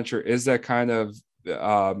 Bonaventure is that kind of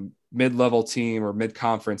mid-level team or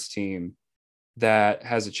mid-conference team that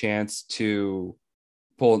has a chance to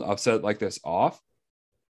pull an upset like this off.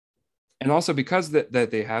 And also because that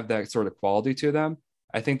they have that sort of quality to them,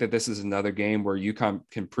 I think that this is another game where UConn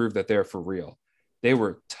can prove that they're for real. They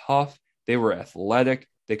were tough. They were athletic.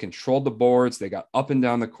 They controlled the boards. They got up and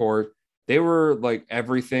down the court. They were like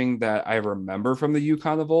everything that I remember from the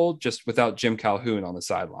UConn of old, just without Jim Calhoun on the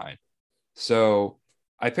sideline. So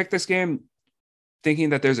I picked this game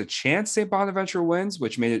thinking that there's a chance St. Bonaventure wins,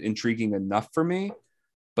 which made it intriguing enough for me.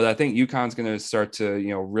 But I think UConn's going to start to,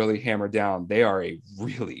 really hammer down. They are a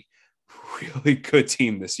really, really good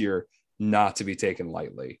team this year, not to be taken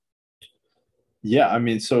lightly. Yeah, I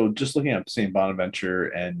mean, so just looking at St. Bonaventure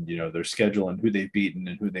and their schedule and who they've beaten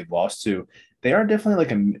and who they've lost to, they are definitely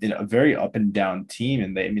like a very up and down team,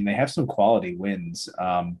 and they have some quality wins.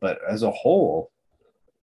 But as a whole,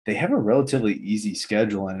 they have a relatively easy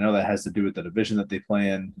schedule, and I know that has to do with the division that they play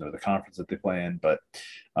in or the conference that they play in. But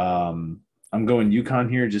I'm going UConn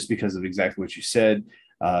here just because of exactly what you said.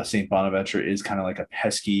 St. Bonaventure is kind of like a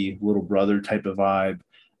pesky little brother type of vibe.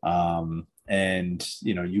 And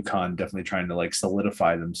UConn definitely trying to like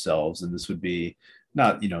solidify themselves, and this would be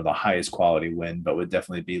not the highest quality win, but would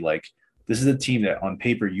definitely be like this is a team that on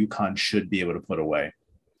paper UConn should be able to put away.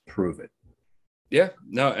 Prove it. Yeah,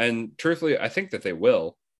 no, and truthfully, I think that they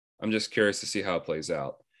will. I'm just curious to see how it plays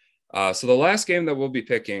out. So the last game that we'll be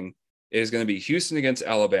picking is going to be Houston against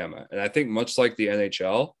Alabama, and I think much like the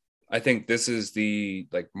NHL, I think this is the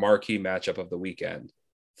like marquee matchup of the weekend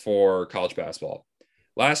for college basketball.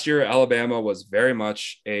 Last year, Alabama was very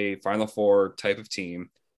much a Final Four type of team,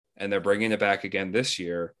 and they're bringing it back again this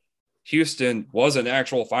year. Houston was an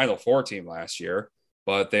actual Final Four team last year,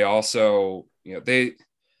 but they also,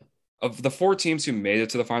 of the 4 teams who made it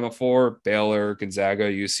to the Final Four, Baylor,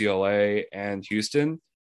 Gonzaga, UCLA, and Houston,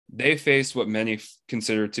 they faced what many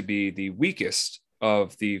consider to be the weakest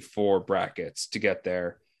of the 4 brackets to get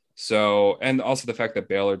there. So, and also the fact that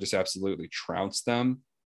Baylor just absolutely trounced them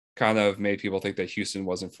kind of made people think that Houston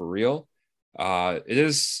wasn't for real. It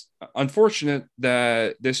is unfortunate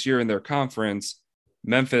that this year in their conference,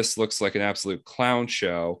 Memphis looks like an absolute clown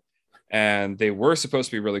show, and they were supposed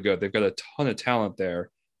to be really good. They've got a ton of talent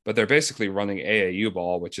there, but they're basically running AAU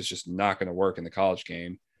ball, which is just not going to work in the college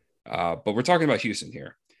game. But we're talking about Houston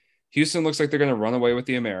here. Houston looks like they're going to run away with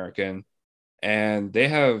the American, and they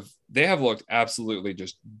have looked absolutely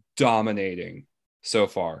just dominating so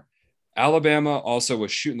far. Alabama also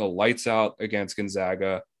was shooting the lights out against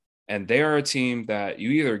Gonzaga, and they are a team that you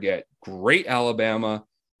either get great Alabama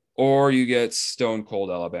or you get stone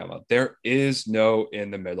cold Alabama. There is no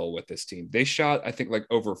in the middle with this team. They shot, I think, like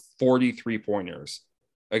over 43 pointers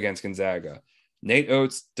against Gonzaga. Nate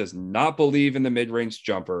Oates does not believe in the mid-range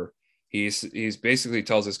jumper. He's basically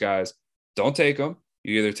tells his guys, don't take them.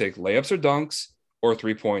 You either take layups or dunks or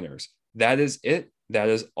 3-pointers. That is it. That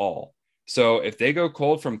is all. So if they go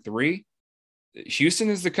cold from 3, Houston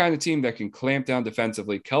is the kind of team that can clamp down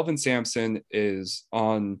defensively. Kelvin Sampson is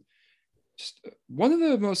on just one of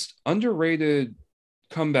the most underrated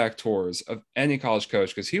comeback tours of any college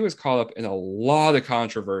coach because he was caught up in a lot of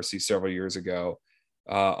controversy several years ago.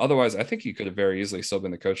 Otherwise, I think he could have very easily still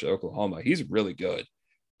been the coach at Oklahoma. He's really good,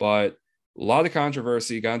 but a lot of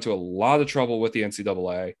controversy, got into a lot of trouble with the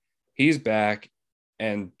NCAA. He's back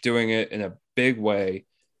and doing it in a big way.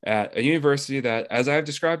 at a university that, as I've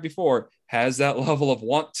described before, has that level of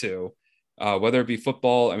want to, whether it be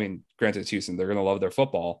football. I mean, granted, it's Houston, they're going to love their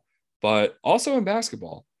football, but also in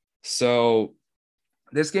basketball. So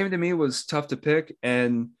this game to me was tough to pick.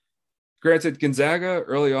 And granted, Gonzaga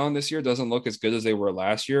early on this year doesn't look as good as they were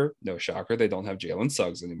last year. No shocker. They don't have Jalen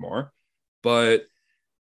Suggs anymore. But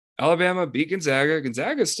Alabama beat Gonzaga.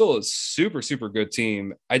 Gonzaga is still a super, super good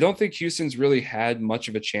team. I don't think Houston's really had much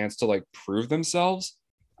of a chance to like prove themselves.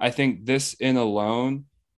 I think this game alone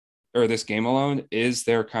is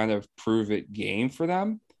their kind of prove it game for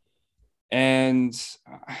them. And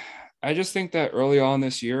I just think that early on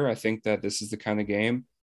this year, I think that this is the kind of game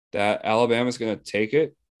that Alabama's going to take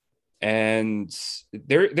it. And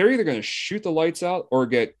they're either going to shoot the lights out or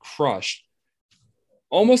get crushed,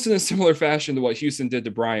 almost in a similar fashion to what Houston did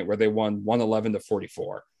to Bryant, where they won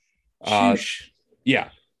 111-44. Yeah.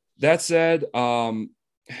 That said,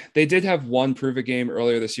 they did have one prove-it game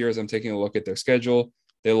earlier this year as I'm taking a look at their schedule.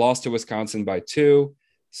 They lost to Wisconsin by 2,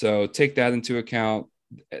 so take that into account.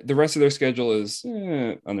 The rest of their schedule is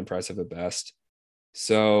unimpressive at best.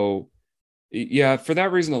 So, yeah, for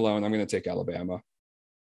that reason alone, I'm going to take Alabama.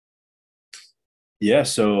 Yeah,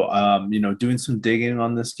 so doing some digging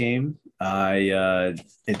on this game, it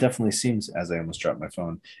definitely seems, as I almost dropped my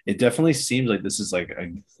phone, it definitely seems like this is like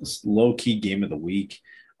a low key game of the week,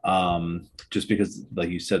 just because, like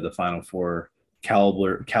you said, the Final Four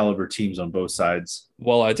caliber teams on both sides.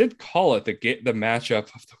 Well, I did call it the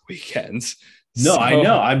matchup of the weekends. No, so... I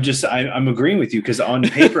know. I'm agreeing with you because on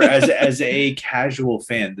paper, as a casual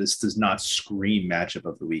fan, this does not scream matchup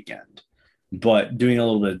of the weekend. But doing a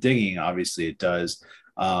little bit of digging, obviously it does.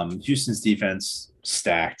 Houston's defense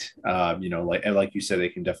stacked. Like you said, they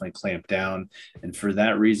can definitely clamp down. And for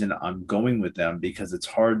that reason, I'm going with them because it's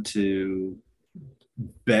hard to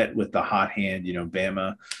bet with the hot hand,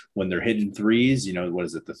 Bama, when they're hitting threes, what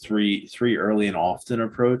is it? The three early and often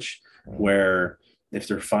approach, where if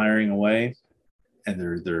they're firing away and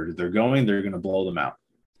they're going to blow them out.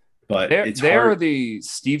 But they are the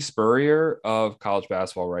Steve Spurrier of college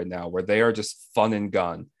basketball right now, where they are just fun and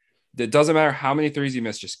gun. It doesn't matter how many threes you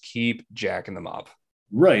miss, just keep jacking them up.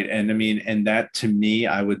 Right. And I mean, and that to me,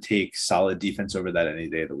 I would take solid defense over that any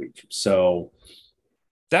day of the week. So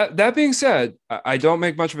that being said, I don't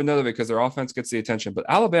make much of a note of it because their offense gets the attention, but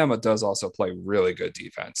Alabama does also play really good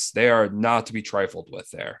defense. They are not to be trifled with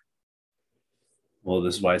there. Well,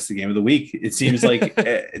 this is why it's the game of the week. It seems like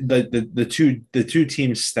the two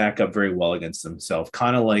teams stack up very well against themselves,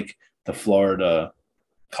 kind of like the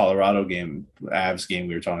Florida-Colorado game, Avs game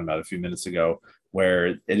we were talking about a few minutes ago, where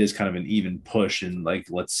it is kind of an even push and like,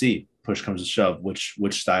 let's see, push comes to shove, which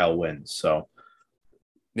style wins. So,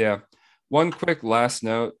 yeah. One quick last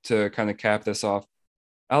note to kind of cap this off.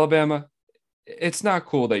 Alabama, it's not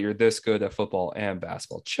cool that you're this good at football and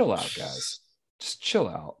basketball. Chill out, guys. Just chill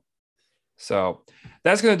out. So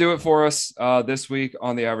that's going to do it for us this week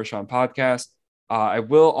on the Average Sean podcast. I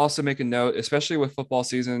will also make a note, especially with football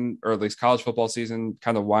season, or at least college football season,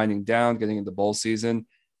 kind of winding down, getting into bowl season.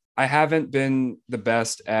 I haven't been the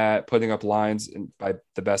best at putting up lines. And by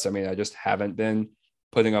the best, I mean, I just haven't been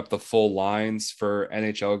putting up the full lines for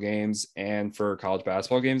NHL games and for college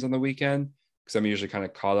basketball games on the weekend, because I'm usually kind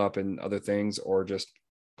of caught up in other things or just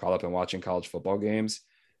caught up in watching college football games.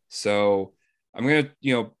 So I'm going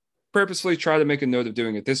to, purposefully try to make a note of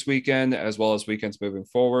doing it this weekend, as well as weekends moving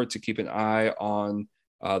forward, to keep an eye on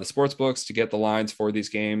the sports books to get the lines for these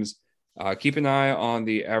games. Keep an eye on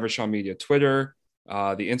the Average Sean Media Twitter,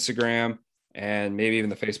 the Instagram, and maybe even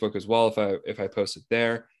the Facebook as well if I post it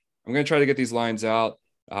there. I'm going to try to get these lines out.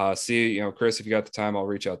 See, Chris, if you got the time, I'll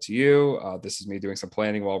reach out to you. This is me doing some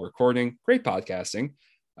planning while recording. Great podcasting.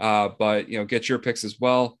 But get your picks as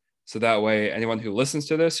well. So that way, anyone who listens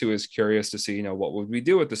to this, who is curious to see, what would we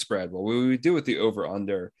do with the spread? What would we do with the over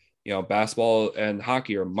under? Basketball and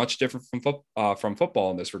hockey are much different from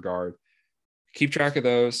football in this regard. Keep track of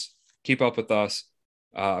those. Keep up with us.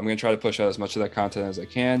 I'm going to try to push out as much of that content as I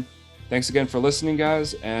can. Thanks again for listening,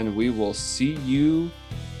 guys, and we will see you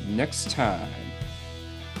next time.